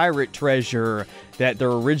secret pirate treasure that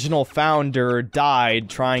their original founder died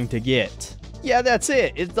trying to get. Yeah, that's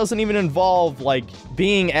it. It doesn't even involve, like,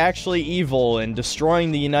 being actually evil and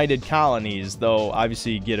destroying the United Colonies, though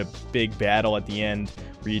obviously you get a big battle at the end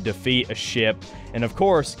where you defeat a ship, And of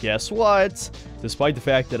course, guess what? Despite the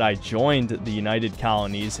fact that I joined the United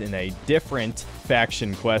Colonies in a different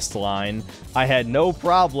faction quest line, I had no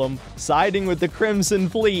problem siding with the Crimson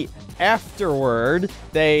Fleet. Afterward,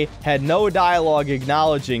 they had no dialogue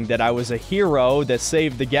acknowledging that I was a hero that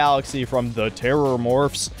saved the galaxy from the Terror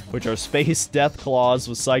Morphs, which are space death claws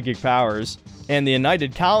with psychic powers. And the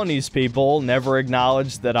United Colonies people never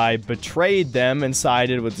acknowledged that I betrayed them and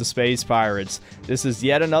sided with the space pirates. This is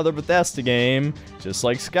yet another Bethesda game, just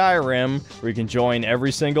like Skyrim, where you can join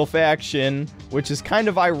every single faction, which is kind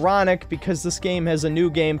of ironic because this game has a New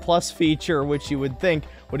Game Plus feature, which you would think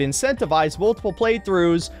would incentivize multiple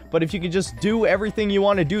playthroughs, but if you could just do everything you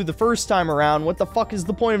want to do the first time around, what the fuck is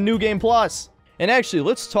the point of New Game Plus? And actually,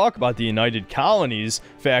 let's talk about the United Colonies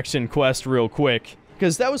faction quest real quick,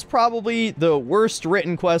 because that was probably the worst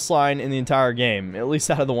written questline in the entire game, at least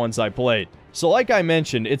out of the ones I played. So like I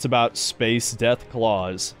mentioned, it's about space death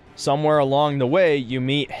claws. Somewhere along the way, you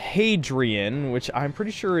meet Hadrian, which I'm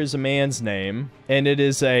pretty sure is a man's name, and it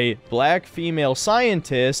is a black female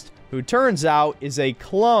scientist who turns out is a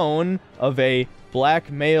clone of a black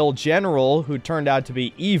male general who turned out to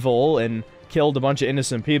be evil and killed a bunch of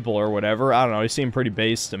innocent people or whatever. I don't know, he seemed pretty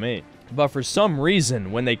base to me. But for some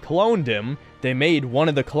reason, when they cloned him, they made one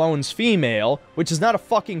of the clones female, which is not a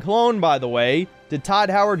fucking clone, by the way. Did Todd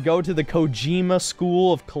Howard go to the Kojima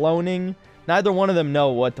School of Cloning? Neither one of them know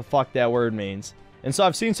what the fuck that word means. And so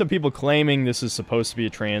I've seen some people claiming this is supposed to be a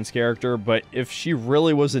trans character, but if she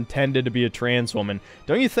really was intended to be a trans woman,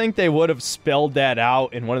 don't you think they would have spelled that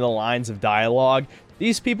out in one of the lines of dialogue?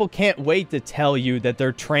 These people can't wait to tell you that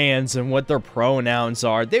they're trans and what their pronouns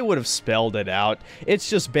are. They would have spelled it out. It's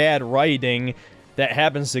just bad writing that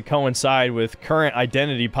happens to coincide with current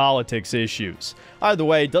identity politics issues. Either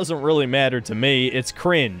way, it doesn't really matter to me. It's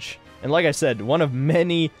cringe. And like I said, one of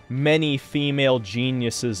many, many female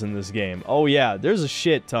geniuses in this game. Oh yeah, there's a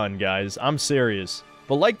shit ton, guys. I'm serious.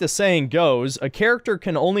 But like the saying goes, a character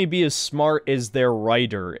can only be as smart as their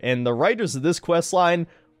writer. And the writers of this questline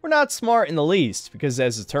were not smart in the least, because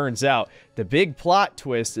as it turns out, the big plot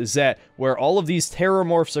twist is that where all of these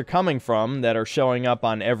terrormorphs are coming from that are showing up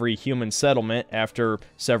on every human settlement after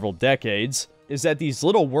several decades, is that these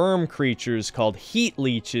little worm creatures called heat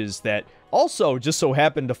leeches that also just so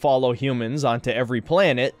happen to follow humans onto every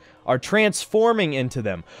planet are transforming into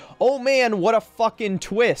them. Oh man, what a fucking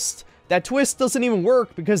twist. That twist doesn't even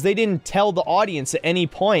work because they didn't tell the audience at any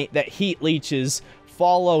point that heat leeches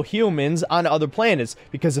follow humans on other planets,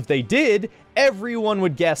 because if they did, everyone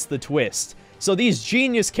would guess the twist. So these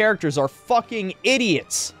genius characters are fucking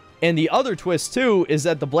idiots. And the other twist too is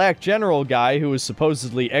that the black general guy who was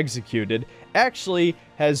supposedly executed actually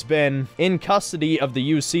has been in custody of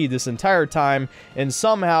the UC this entire time, and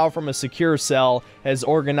somehow from a secure cell has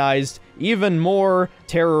organized even more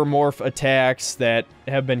terror morph attacks that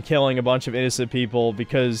have been killing a bunch of innocent people,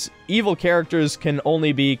 because evil characters can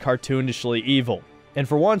only be cartoonishly evil. And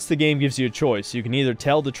for once, the game gives you a choice. You can either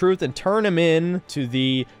tell the truth and turn them in to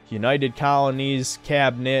the United Colonies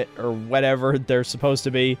cabinet or whatever they're supposed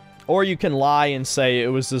to be, or you can lie and say it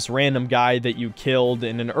was this random guy that you killed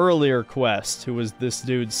in an earlier quest who was this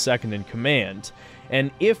dude's second in command. And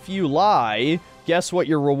if you lie, guess what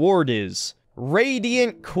your reward is?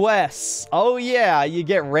 Radiant quests. Oh yeah, you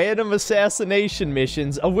get random assassination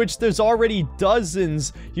missions, of which there's already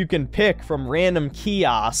dozens you can pick from random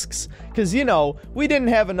kiosks. Because, you know, we didn't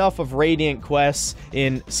have enough of Radiant quests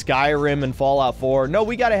in Skyrim and Fallout 4. No,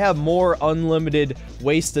 we gotta have more unlimited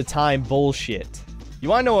waste of time bullshit. You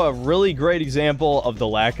want to know a really great example of the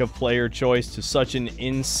lack of player choice to such an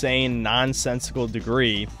insane, nonsensical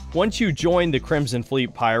degree? Once you join the Crimson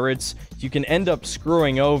Fleet Pirates, you can end up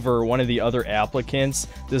screwing over one of the other applicants,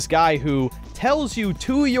 this guy who tells you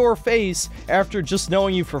to your face after just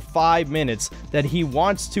knowing you for 5 minutes that he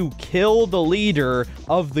wants to kill the leader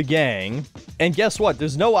of the gang. And guess what?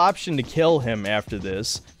 There's no option to kill him after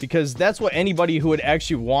this, because that's what anybody who would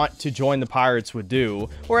actually want to join the pirates would do,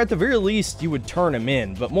 or at the very least, you would turn him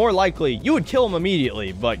in, but more likely, you would kill him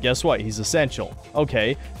immediately, but guess what? He's essential.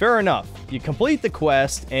 Okay, fair enough. You complete the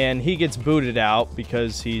quest, and he gets booted out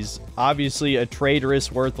because he's obviously a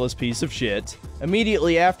traitorous, worthless piece of shit.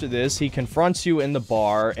 Immediately after this, he confronts you in the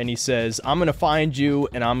bar, and he says, "I'm gonna find you,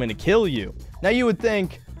 and I'm gonna kill you." Now you would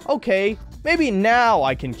think, okay, maybe now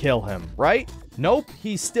I can kill him, right? Nope,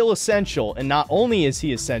 he's still essential, and not only is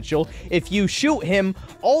he essential, if you shoot him,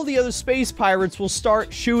 all the other space pirates will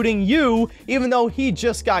start shooting you, even though he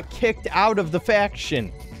just got kicked out of the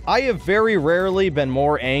faction. I have very rarely been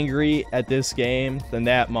more angry at this game than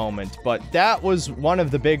that moment, but that was one of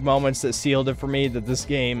the big moments that sealed it for me that this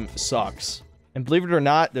game sucks. And believe it or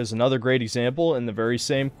not, there's another great example in the very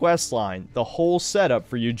same quest line. The whole setup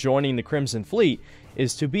for you joining the Crimson Fleet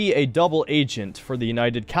is to be a double agent for the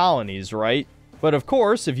United Colonies, right? But of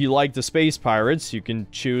course, if you like the space pirates, you can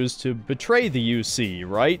choose to betray the UC,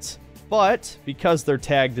 right? But because they're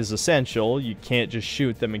tagged as essential, you can't just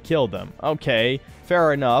shoot them and kill them. Okay,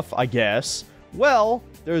 fair enough, I guess. Well,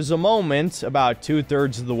 there's a moment about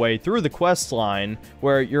 2/3 of the way through the quest line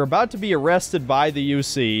where you're about to be arrested by the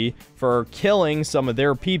UC for killing some of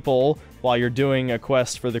their people while you're doing a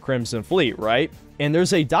quest for the Crimson Fleet, right? And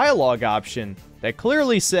there's a dialogue option that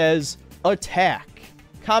clearly says, attack.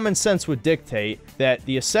 Common sense would dictate that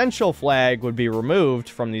the essential flag would be removed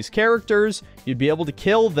from these characters, you'd be able to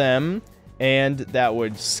kill them, and that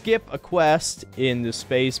would skip a quest in the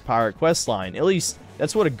Space Pirate quest line. At least,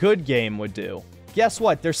 that's what a good game would do. Guess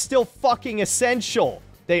what? They're still fucking essential.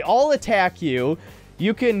 They all attack you.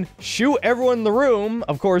 You can shoot everyone in the room.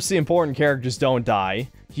 Of course, the important characters don't die.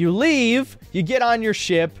 You leave, you get on your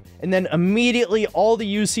ship, and then immediately all the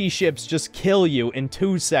UC ships just kill you in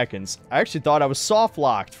 2 seconds. I actually thought I was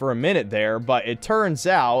soft-locked for a minute there, but it turns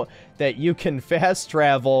out that you can fast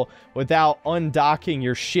travel without undocking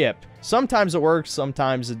your ship. Sometimes it works,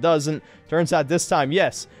 sometimes it doesn't. Turns out this time,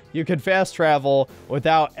 yes, you can fast travel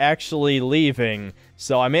without actually leaving.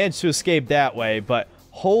 So I managed to escape that way, but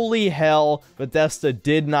holy hell, Bethesda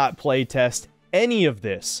did not playtest any of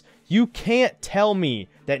this. You can't tell me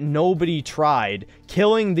that nobody tried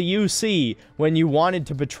killing the UC when you wanted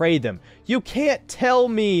to betray them. You can't tell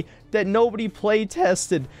me that nobody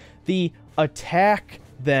playtested the attack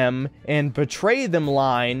them and betray them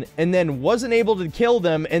line and then wasn't able to kill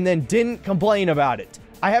them and then didn't complain about it.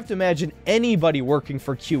 I have to imagine anybody working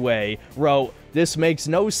for QA wrote, this makes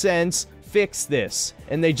no sense, fix this,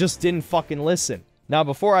 and they just didn't fucking listen. Now,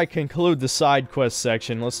 before I conclude the side quest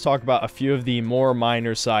section, let's talk about a few of the more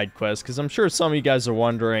minor side quests, because I'm sure some of you guys are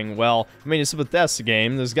wondering, well, I mean, it's a Bethesda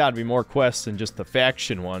game, there's got to be more quests than just the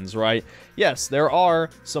faction ones, right? Yes, there are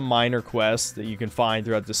some minor quests that you can find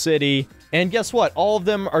throughout the city, and guess what? All of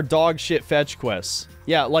them are dog shit fetch quests.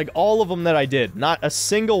 Yeah, like all of them that I did. Not a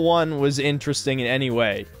single one was interesting in any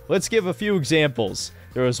way. Let's give a few examples.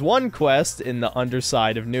 There was one quest in the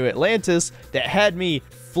underside of New Atlantis that had me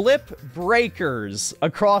flip breakers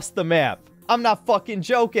across the map. I'm not fucking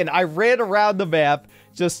joking. I ran around the map,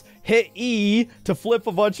 just hit E to flip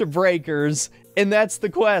a bunch of breakers, and that's the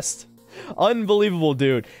quest. Unbelievable,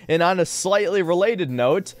 dude. And on a slightly related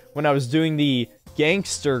note, when I was doing the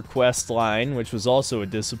gangster quest line, which was also a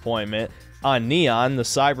disappointment, on Neon, the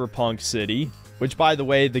cyberpunk city, which, by the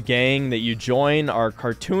way, the gang that you join are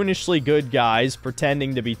cartoonishly good guys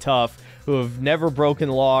pretending to be tough who have never broken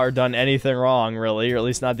law or done anything wrong, really, or at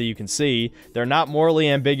least not that you can see. They're not morally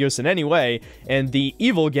ambiguous in any way, and the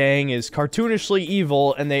evil gang is cartoonishly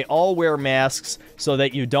evil, and they all wear masks so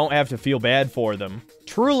that you don't have to feel bad for them.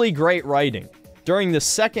 Truly great writing. During the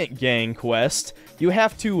second gang quest, you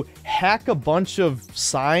have to hack a bunch of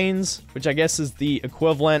signs, which I guess is the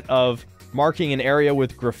equivalent of marking an area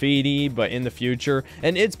with graffiti, but in the future.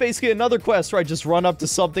 And it's basically another quest where I just run up to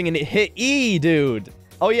something and hit E, dude.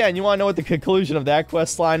 Oh yeah, and you want to know what the conclusion of that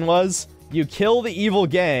quest line was? You kill the evil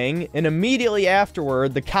gang, and immediately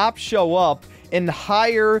afterward, the cops show up and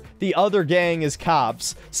hire the other gang as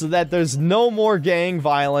cops, so that there's no more gang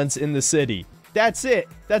violence in the city. That's it.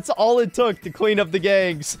 That's all it took to clean up the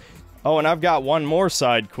gangs. Oh, and I've got one more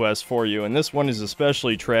side quest for you, and this one is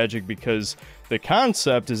especially tragic because the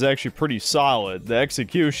concept is actually pretty solid. The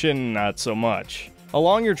execution, not so much.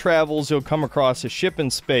 Along your travels, you'll come across a ship in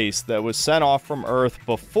space that was sent off from Earth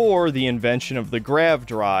before the invention of the grav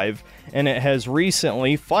drive, and it has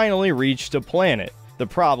recently finally reached a planet. The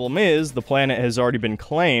problem is, the planet has already been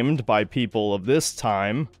claimed by people of this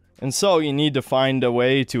time, and so you need to find a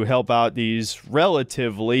way to help out these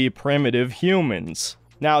relatively primitive humans.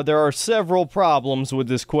 Now, there are several problems with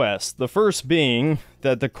this quest. The first being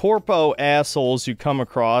that the corpo assholes you come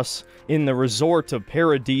across in the resort of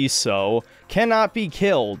Paradiso cannot be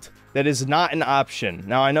killed. That is not an option.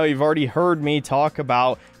 Now, I know you've already heard me talk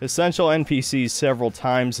about essential NPCs several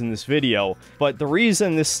times in this video, but the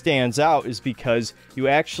reason this stands out is because you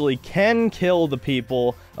actually can kill the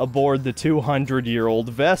people aboard the 200-year-old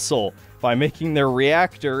vessel by making their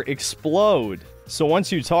reactor explode. So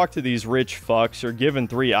once you talk to these rich fucks, you're given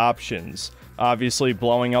 3 options. Obviously,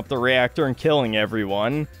 blowing up the reactor and killing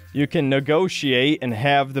everyone. You can negotiate and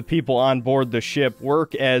have the people on board the ship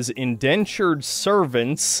work as indentured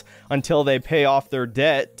servants until they pay off their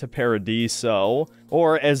debt to Paradiso.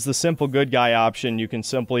 Or as the simple good guy option, you can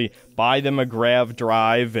simply buy them a grav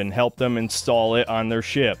drive and help them install it on their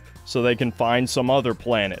ship so they can find some other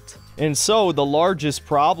planet. And so, the largest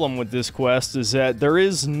problem with this quest is that there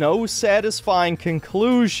is no satisfying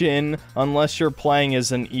conclusion unless you're playing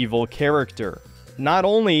as an evil character. Not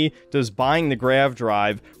only does buying the grav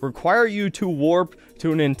drive require you to warp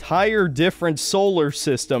to an entire different solar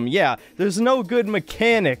system. Yeah, there's no good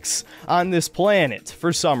mechanics on this planet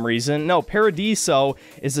for some reason. No, Paradiso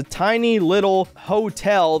is a tiny little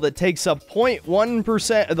hotel that takes up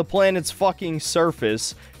 0.1% of the planet's fucking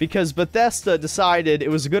surface because Bethesda decided it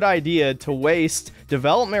was a good idea to waste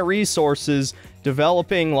development resources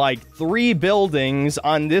developing like 3 buildings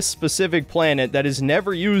on this specific planet that is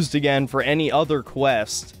never used again for any other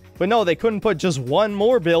quest. But no, they couldn't put just one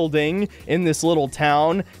more building in this little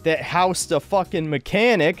town that housed a fucking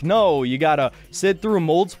mechanic. No, you gotta sit through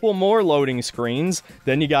multiple more loading screens,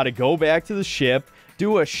 then you gotta go back to the ship,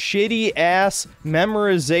 do a shitty-ass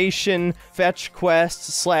memorization fetch quest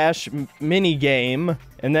slash mini-game,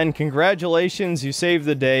 and then congratulations, you saved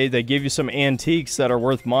the day. They give you some antiques that are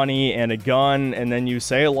worth money and a gun, and then you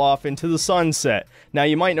sail off into the sunset. Now,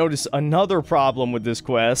 you might notice another problem with this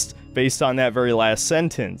quest based on that very last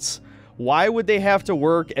sentence. Why would they have to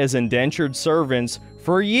work as indentured servants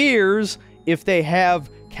for years if they have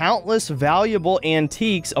countless valuable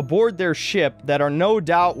antiques aboard their ship that are no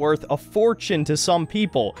doubt worth a fortune to some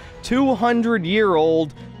people?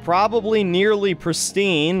 200-year-old, probably nearly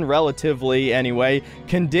pristine, relatively anyway,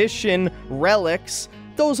 condition relics.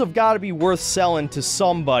 Those have got to be worth selling to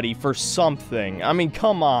somebody for something. I mean,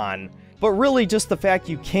 come on. But really, just the fact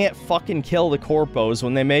you can't fucking kill the corpos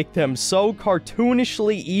when they make them so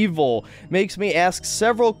cartoonishly evil makes me ask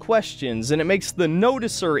several questions, and it makes the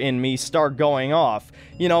noticer in me start going off.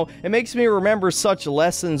 You know, it makes me remember such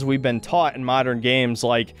lessons we've been taught in modern games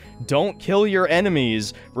like, don't kill your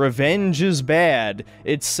enemies, revenge is bad,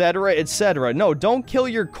 etc., etc. No, don't kill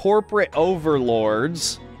your corporate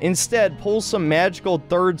overlords. Instead, pull some magical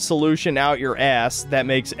third solution out your ass that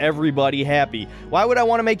makes everybody happy. Why would I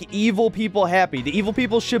want to make evil people happy? The evil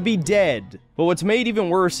people should be dead. But what's made even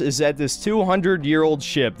worse is that this 200-year-old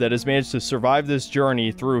ship that has managed to survive this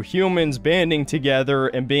journey through humans banding together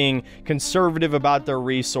and being conservative about their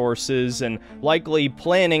resources and likely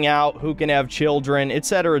planning out who can have children,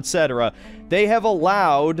 etc., etc., they have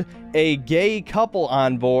allowed a gay couple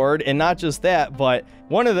on board, and not just that, but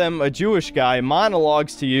one of them, a Jewish guy,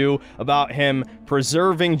 monologues to you about him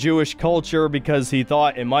preserving Jewish culture because he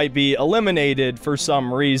thought it might be eliminated for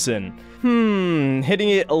some reason. Hitting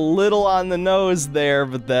it a little on the nose there,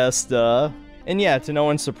 Bethesda. And yeah, to no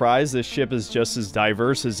one's surprise, this ship is just as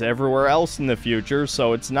diverse as everywhere else in the future,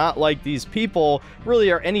 so it's not like these people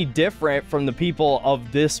really are any different from the people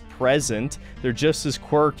of this present. They're just as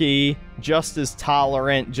quirky, just as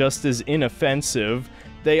tolerant, just as inoffensive.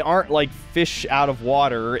 They aren't like fish out of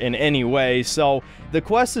water in any way, so the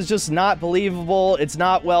quest is just not believable, it's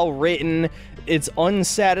not well written, it's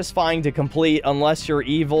unsatisfying to complete unless you're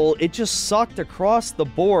evil. It just sucked across the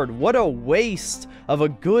board. What a waste of a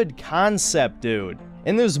good concept, dude.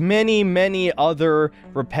 And there's many, many other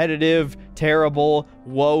repetitive, terrible,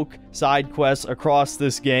 woke side quests across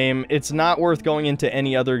this game. It's not worth going into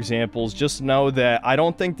any other examples. Just know that I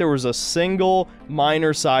don't think there was a single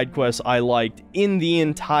minor side quest I liked in the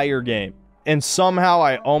entire game. And somehow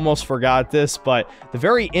I almost forgot this, but the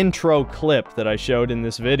very intro clip that I showed in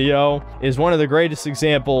this video is one of the greatest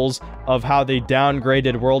examples of how they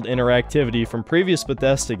downgraded world interactivity from previous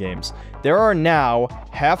Bethesda games. There are now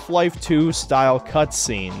Half-Life 2 style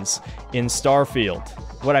cutscenes in Starfield.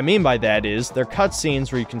 What I mean by that is, they're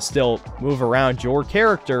cutscenes where you can still move around your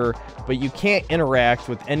character, but you can't interact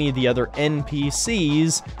with any of the other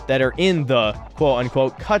NPCs that are in the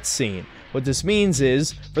quote-unquote cutscene. What this means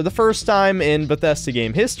is, for the first time in Bethesda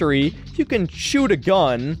game history, you can shoot a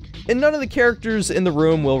gun, and none of the characters in the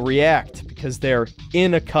room will react, because they're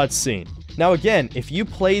in a cutscene. Now again, if you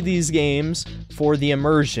play these games for the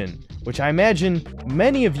immersion, which I imagine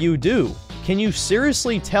many of you do, can you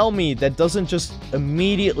seriously tell me that doesn't just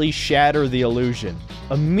immediately shatter the illusion?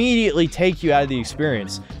 Immediately take you out of the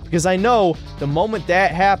experience? Because I know the moment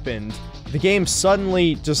that happened, the game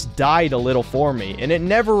suddenly just died a little for me, and it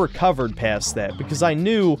never recovered past that, because I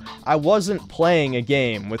knew I wasn't playing a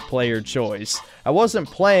game with player choice. I wasn't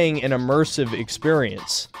playing an immersive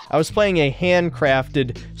experience. I was playing a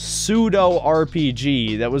handcrafted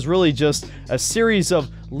pseudo-RPG that was really just a series of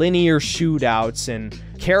linear shootouts and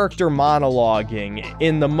character monologuing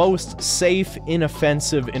in the most safe,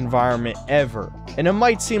 inoffensive environment ever. And it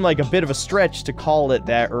might seem like a bit of a stretch to call it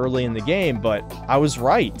that early in the game, but I was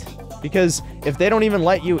right. Because if they don't even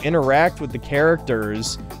let you interact with the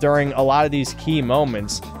characters during a lot of these key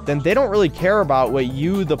moments, then they don't really care about what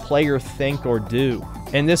you, the player, think or do.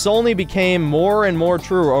 And this only became more and more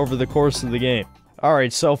true over the course of the game.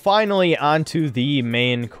 Alright, so finally onto the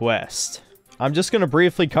main quest. I'm just going to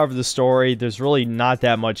briefly cover the story. There's really not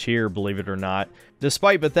that much here, believe it or not.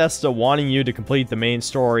 Despite Bethesda wanting you to complete the main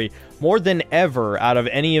story more than ever out of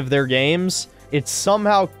any of their games, it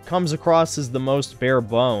somehow comes across as the most bare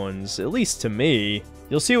bones, at least to me.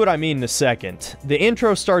 You'll see what I mean in a second. The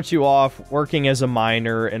intro starts you off working as a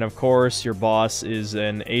miner, and of course your boss is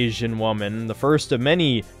an Asian woman, the first of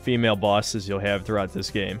many female bosses you'll have throughout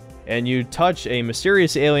this game. And you touch a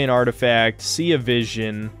mysterious alien artifact, see a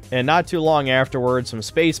vision, and not too long afterwards some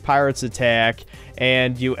space pirates attack,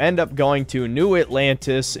 and you end up going to New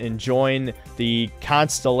Atlantis and join the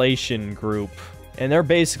Constellation group. And they're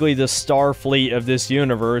basically the Starfleet of this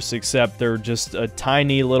universe, except they're just a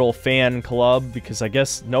tiny little fan club, because I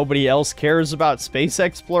guess nobody else cares about space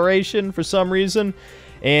exploration for some reason.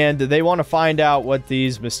 And they want to find out what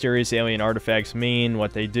these mysterious alien artifacts mean,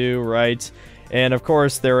 what they do, right? And of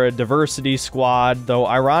course, they're a diversity squad, though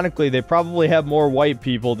ironically, they probably have more white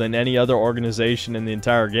people than any other organization in the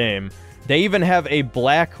entire game. They even have a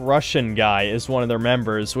black Russian guy as one of their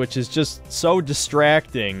members, which is just so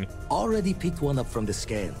distracting. Already picked one up from the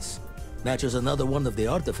scans. Matches another one of the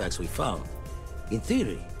artifacts we found. In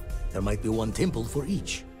theory, there might be one temple for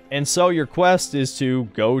each. And so your quest is to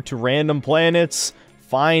go to random planets,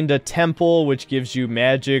 find a temple which gives you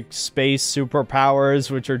magic space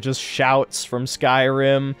superpowers, which are just shouts from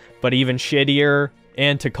Skyrim, but even shittier.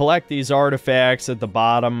 And to collect these artifacts at the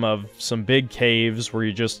bottom of some big caves where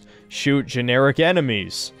you just shoot generic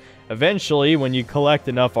enemies. Eventually, when you collect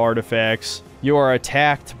enough artifacts, you are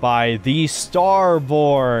attacked by the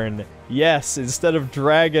Starborn. Yes, instead of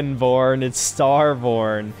Dragonborn, it's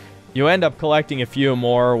Starborn. You end up collecting a few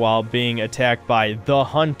more while being attacked by the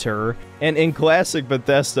Hunter, and in classic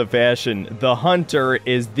Bethesda fashion, the Hunter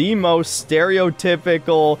is the most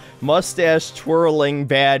stereotypical, mustache-twirling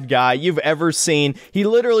bad guy you've ever seen. He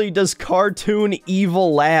literally does cartoon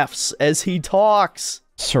evil laughs as he talks.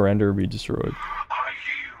 Surrender or be destroyed.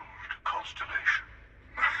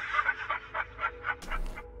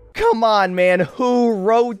 Come on, man, who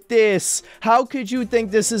wrote this? How could you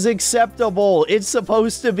think this is acceptable? It's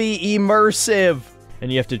supposed to be immersive.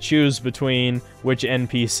 And you have to choose between which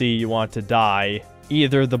NPC you want to die.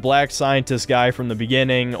 Either the black scientist guy from the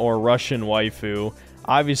beginning or Russian waifu.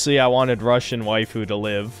 Obviously, I wanted Russian waifu to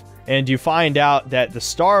live. And you find out that the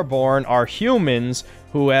Starborn are humans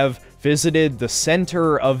who have visited the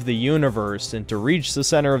center of the universe. And to reach the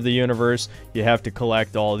center of the universe, you have to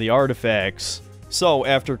collect all the artifacts. So,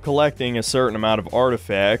 after collecting a certain amount of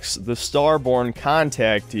artifacts, the Starborn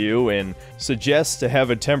contact you and suggest to have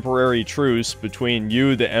a temporary truce between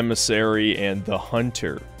you, the emissary, and the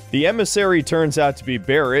Hunter. The emissary turns out to be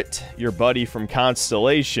Barrett, your buddy from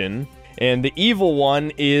Constellation, and the evil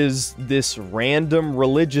one is this random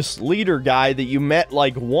religious leader guy that you met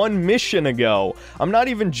like one mission ago. I'm not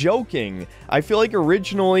even joking. I feel like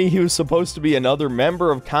originally he was supposed to be another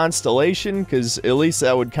member of Constellation, because at least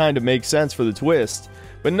that would kind of make sense for the twist.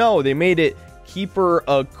 But no, they made it Keeper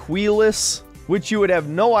Aquilas, which you would have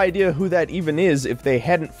no idea who that even is if they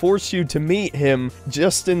hadn't forced you to meet him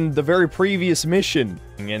just in the very previous mission.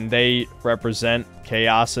 And they represent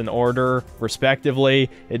chaos and order, respectively.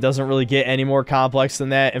 It doesn't really get any more complex than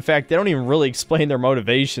that. In fact, they don't even really explain their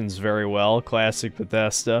motivations very well, classic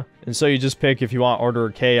Bethesda. And so you just pick if you want order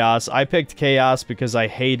or chaos. I picked chaos because I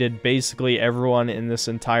hated basically everyone in this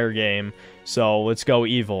entire game. So let's go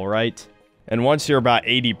evil, right? And once you're about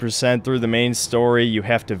 80% through the main story, you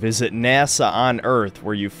have to visit NASA on Earth,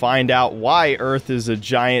 where you find out why Earth is a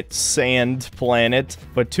giant sand planet.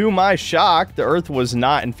 But to my shock, the Earth was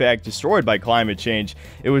not in fact destroyed by climate change.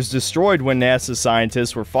 It was destroyed when NASA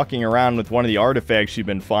scientists were fucking around with one of the artifacts you've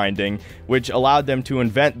been finding, which allowed them to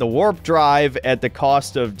invent the warp drive at the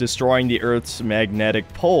cost of destroying the Earth's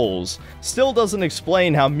magnetic poles. Still doesn't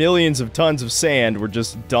explain how millions of tons of sand were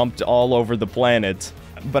just dumped all over the planet.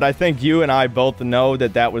 But I think you and I both know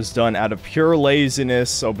that that was done out of pure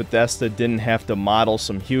laziness, so Bethesda didn't have to model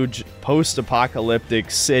some huge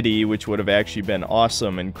post-apocalyptic city, which would have actually been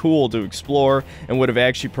awesome and cool to explore, and would have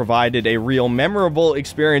actually provided a real memorable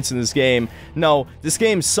experience in this game. No, this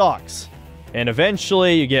game sucks. And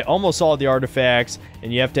eventually, you get almost all the artifacts,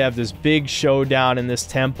 and you have to have this big showdown in this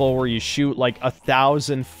temple where you shoot like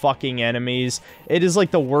 1,000 fucking enemies. It is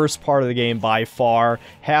like the worst part of the game by far.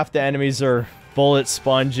 Half the enemies are bullet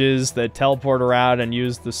sponges that teleport around and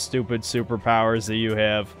use the stupid superpowers that you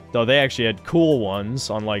have. Though they actually had cool ones,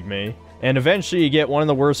 unlike me. And eventually you get one of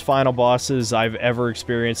the worst final bosses I've ever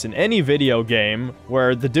experienced in any video game,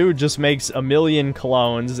 where the dude just makes a million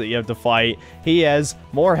clones that you have to fight. He has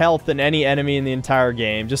more health than any enemy in the entire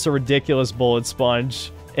game, just a ridiculous bullet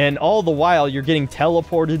sponge. And all the while, you're getting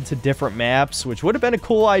teleported to different maps, which would have been a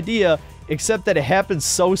cool idea, except that it happens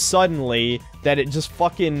so suddenly that it just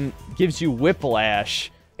fucking gives you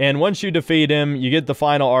whiplash. And once you defeat him, you get the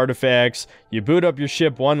final artifacts, you boot up your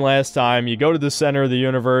ship one last time, you go to the center of the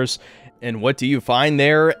universe, and what do you find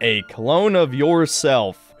there? A clone of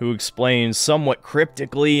yourself, who explains somewhat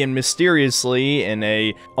cryptically and mysteriously in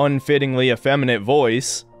a unfittingly effeminate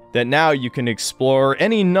voice that now you can explore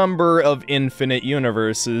any number of infinite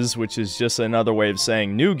universes, which is just another way of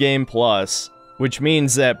saying New Game Plus. Which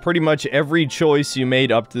means that pretty much every choice you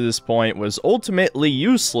made up to this point was ultimately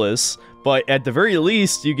useless, but at the very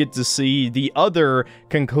least, you get to see the other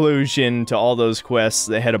conclusion to all those quests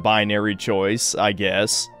that had a binary choice, I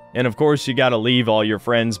guess. And of course, you gotta leave all your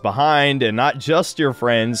friends behind, and not just your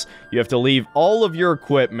friends, you have to leave all of your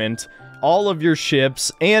equipment, all of your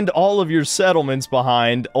ships, and all of your settlements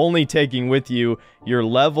behind, only taking with you your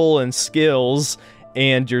level and skills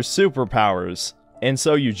and your superpowers. And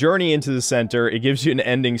so you journey into the center, it gives you an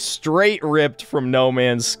ending straight ripped from No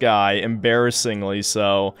Man's Sky, embarrassingly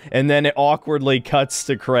so, and then it awkwardly cuts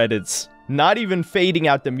to credits. Not even fading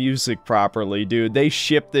out the music properly, dude. They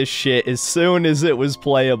shipped this shit as soon as it was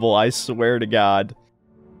playable, I swear to God.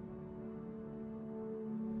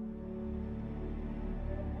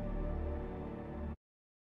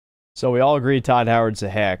 So we all agree Todd Howard's a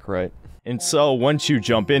hack, right? And so, once you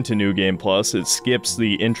jump into New Game Plus, it skips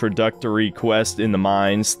the introductory quest in the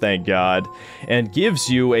mines, thank God, and gives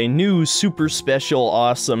you a new super special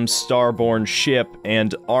awesome Starborn ship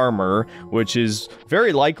and armor, which is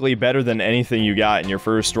very likely better than anything you got in your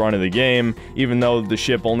first run of the game. Even though the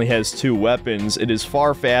ship only has 2 weapons, it is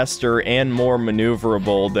far faster and more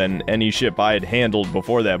maneuverable than any ship I had handled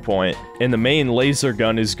before that point. And the main laser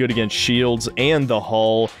gun is good against shields and the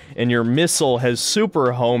hull, and your missile has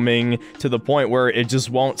super homing to the point where it just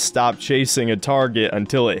won't stop chasing a target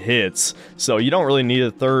until it hits. So you don't really need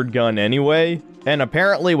a third gun anyway. And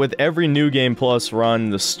apparently with every New Game Plus run,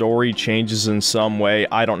 the story changes in some way.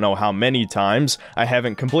 I don't know how many times. I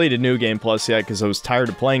haven't completed New Game Plus yet because I was tired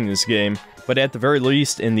of playing this game. But at the very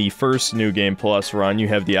least, in the first New Game Plus run, you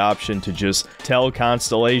have the option to just tell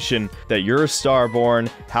Constellation that you're a Starborn,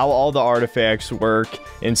 how all the artifacts work,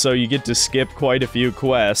 and so you get to skip quite a few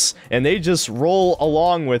quests, and they just roll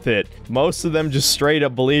along with it. Most of them just straight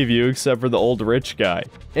up believe you, except for the old rich guy.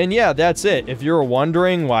 And yeah, that's it. If you're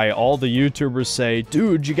wondering why all the YouTubers say,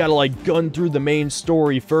 dude, you gotta like gun through the main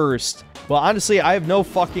story first. Well, honestly, I have no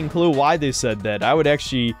fucking clue why they said that. I would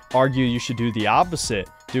actually argue you should do the opposite.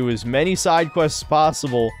 Do as many side quests as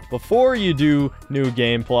possible before you do New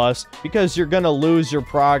Game Plus, because you're gonna lose your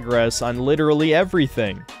progress on literally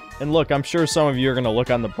everything. And look, I'm sure some of you are gonna look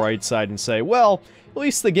on the bright side and say, well, at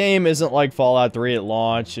least the game isn't like Fallout 3 at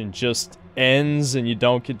launch and just ends and you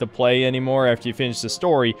don't get to play anymore after you finish the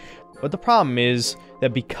story. But the problem is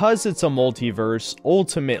that because it's a multiverse,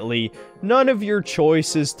 ultimately, none of your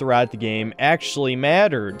choices throughout the game actually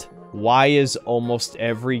mattered. Why is almost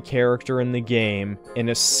every character in the game an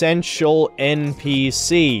essential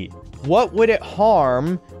NPC? What would it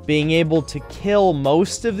harm being able to kill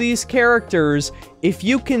most of these characters if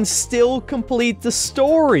you can still complete the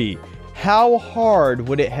story? How hard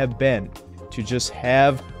would it have been to just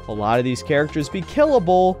have a lot of these characters be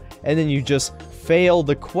killable and then you just fail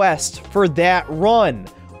the quest for that run?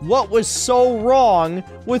 What was so wrong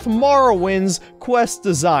with Morrowind's quest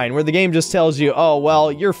design, where the game just tells you, oh,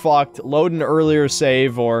 well, you're fucked, load an earlier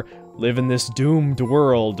save, or live in this doomed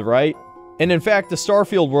world, right? And in fact, the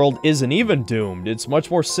Starfield world isn't even doomed. It's much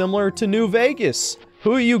more similar to New Vegas.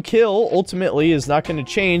 Who you kill, ultimately, is not going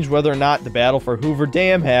to change whether or not the battle for Hoover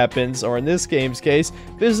Dam happens, or in this game's case,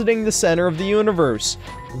 visiting the center of the universe.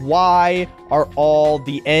 Why are all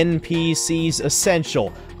the NPCs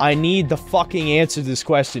essential? I need the fucking answer to this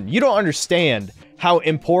question. You don't understand how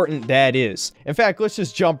important that is. In fact, let's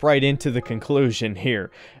just jump right into the conclusion here.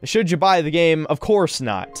 Should you buy the game? Of course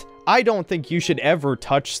not. I don't think you should ever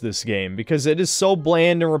touch this game because it is so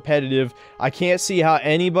bland and repetitive. I can't see how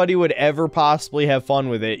anybody would ever possibly have fun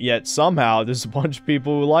with it, yet somehow there's a bunch of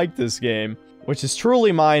people who like this game, which is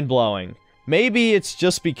truly mind-blowing. Maybe it's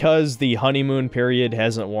just because the honeymoon period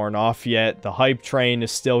hasn't worn off yet, the hype train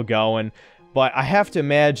is still going, but I have to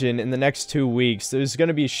imagine in the next 2 weeks, there's going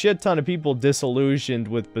to be a shit ton of people disillusioned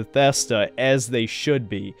with Bethesda, as they should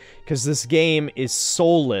be, because this game is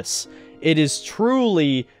soulless. It is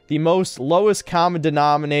truly the most lowest common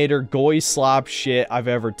denominator goy slop shit I've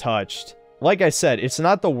ever touched. like I said, it's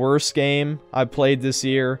not the worst game I played this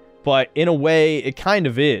year, but in a way, it kind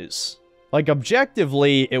of is. Like,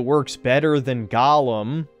 objectively, it works better than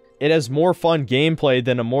Gollum. It has more fun gameplay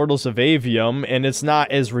than Immortals of Avium, and it's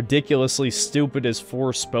not as ridiculously stupid as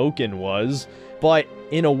Forspoken was. But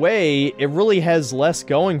in a way, it really has less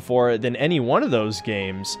going for it than any one of those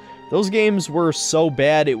games. Those games were so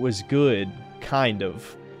bad it was good, kind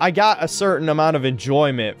of. I got a certain amount of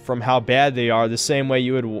enjoyment from how bad they are, the same way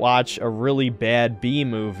you would watch a really bad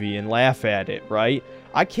B-movie and laugh at it, right?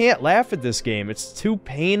 I can't laugh at this game. It's too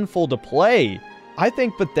painful to play. I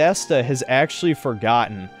think Bethesda has actually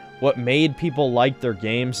forgotten what made people like their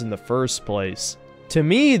games in the first place. To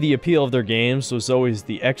me, the appeal of their games was always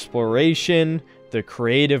the exploration, the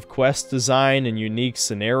creative quest design and unique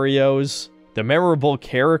scenarios, the memorable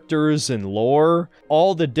characters and lore,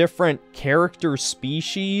 all the different character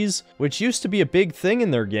species, which used to be a big thing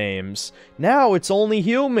in their games. Now it's only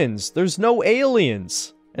humans. There's no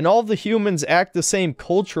aliens. And all the humans act the same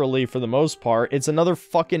culturally for the most part. It's another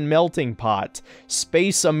fucking melting pot.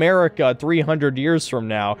 Space America 300 years from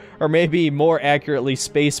now. Or maybe more accurately,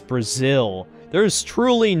 Space Brazil. There's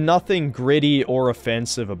truly nothing gritty or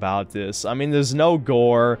offensive about this. I mean, there's no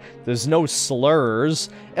gore, there's no slurs.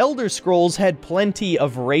 Elder Scrolls had plenty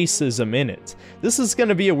of racism in it. This is going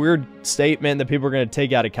to be a weird statement that people are going to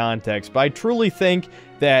take out of context, but I truly think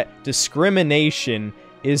that discrimination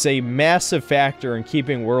is a massive factor in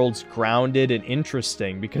keeping worlds grounded and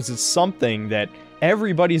interesting, because it's something that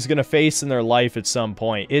everybody's gonna face in their life at some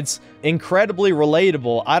point. It's incredibly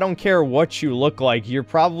relatable. I don't care what you look like, you're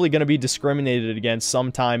probably gonna be discriminated against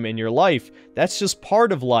sometime in your life. That's just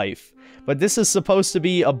part of life. But this is supposed to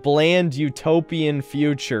be a bland utopian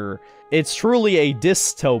future. It's truly a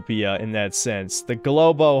dystopia in that sense. The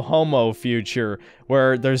globo-homo future,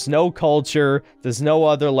 where there's no culture, there's no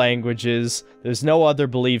other languages, there's no other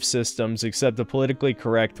belief systems except the politically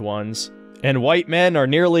correct ones. And white men are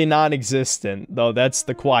nearly non-existent, though that's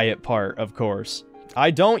the quiet part, of course.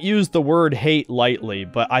 I don't use the word hate lightly,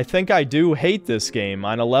 but I think I do hate this game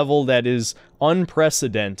on a level that is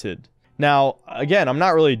unprecedented. Now, again, I'm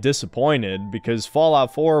not really disappointed, because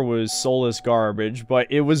Fallout 4 was soulless garbage, but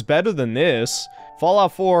it was better than this.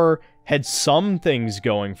 Fallout 4 had some things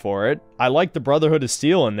going for it. I like the Brotherhood of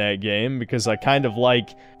Steel in that game, because I kind of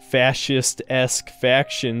like fascist-esque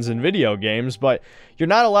factions in video games, but you're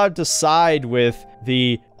not allowed to side with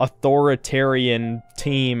the authoritarian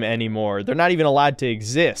team anymore. They're not even allowed to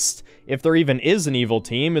exist. If there even is an evil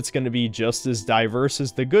team, it's going to be just as diverse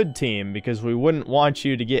as the good team, because we wouldn't want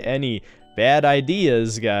you to get any bad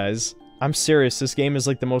ideas, guys. I'm serious, this game is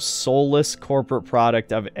like the most soulless corporate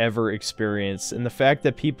product I've ever experienced, and the fact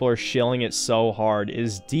that people are shilling it so hard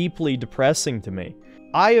is deeply depressing to me.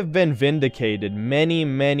 I have been vindicated many,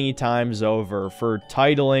 many times over for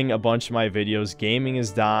titling a bunch of my videos "Gaming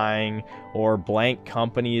is Dying" or "Blank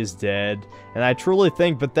Company is Dead," and I truly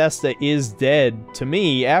think Bethesda is dead to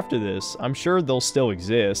me after this. I'm sure they'll still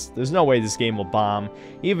exist. There's no way this game will bomb.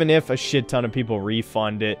 Even if a shit ton of people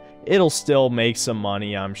refund it, it'll still make some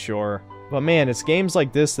money, I'm sure. But man, it's games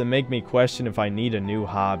like this that make me question if I need a new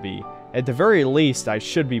hobby. At the very least, I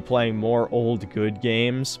should be playing more old good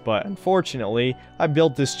games, but unfortunately, I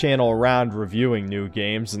built this channel around reviewing new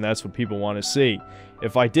games, and that's what people want to see.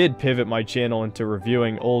 If I did pivot my channel into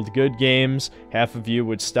reviewing old good games, half of you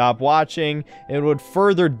would stop watching, and it would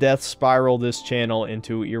further death spiral this channel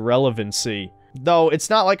into irrelevancy. Though, it's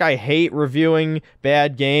not like I hate reviewing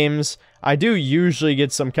bad games. I do usually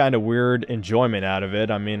get some kind of weird enjoyment out of it.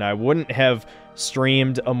 I mean, I wouldn't have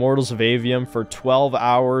streamed Immortals of Avium for 12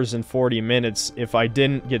 hours and 40 minutes if I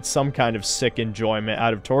didn't get some kind of sick enjoyment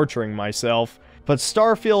out of torturing myself. But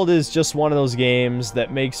Starfield is just one of those games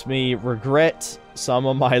that makes me regret some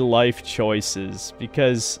of my life choices,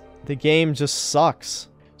 because the game just sucks.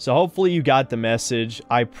 So hopefully you got the message.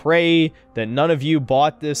 I pray that none of you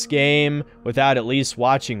bought this game without at least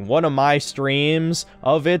watching one of my streams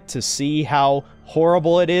of it to see how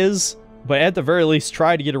horrible it is. But at the very least,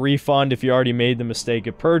 try to get a refund if you already made the mistake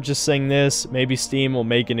of purchasing this. Maybe Steam will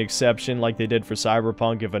make an exception like they did for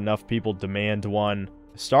Cyberpunk if enough people demand one.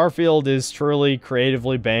 Starfield is truly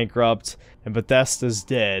creatively bankrupt, and Bethesda's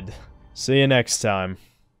dead. See you next time.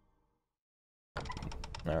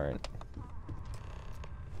 Alright.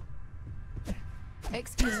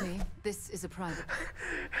 Excuse me, this is a private...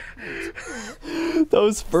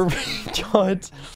 Those for me, God.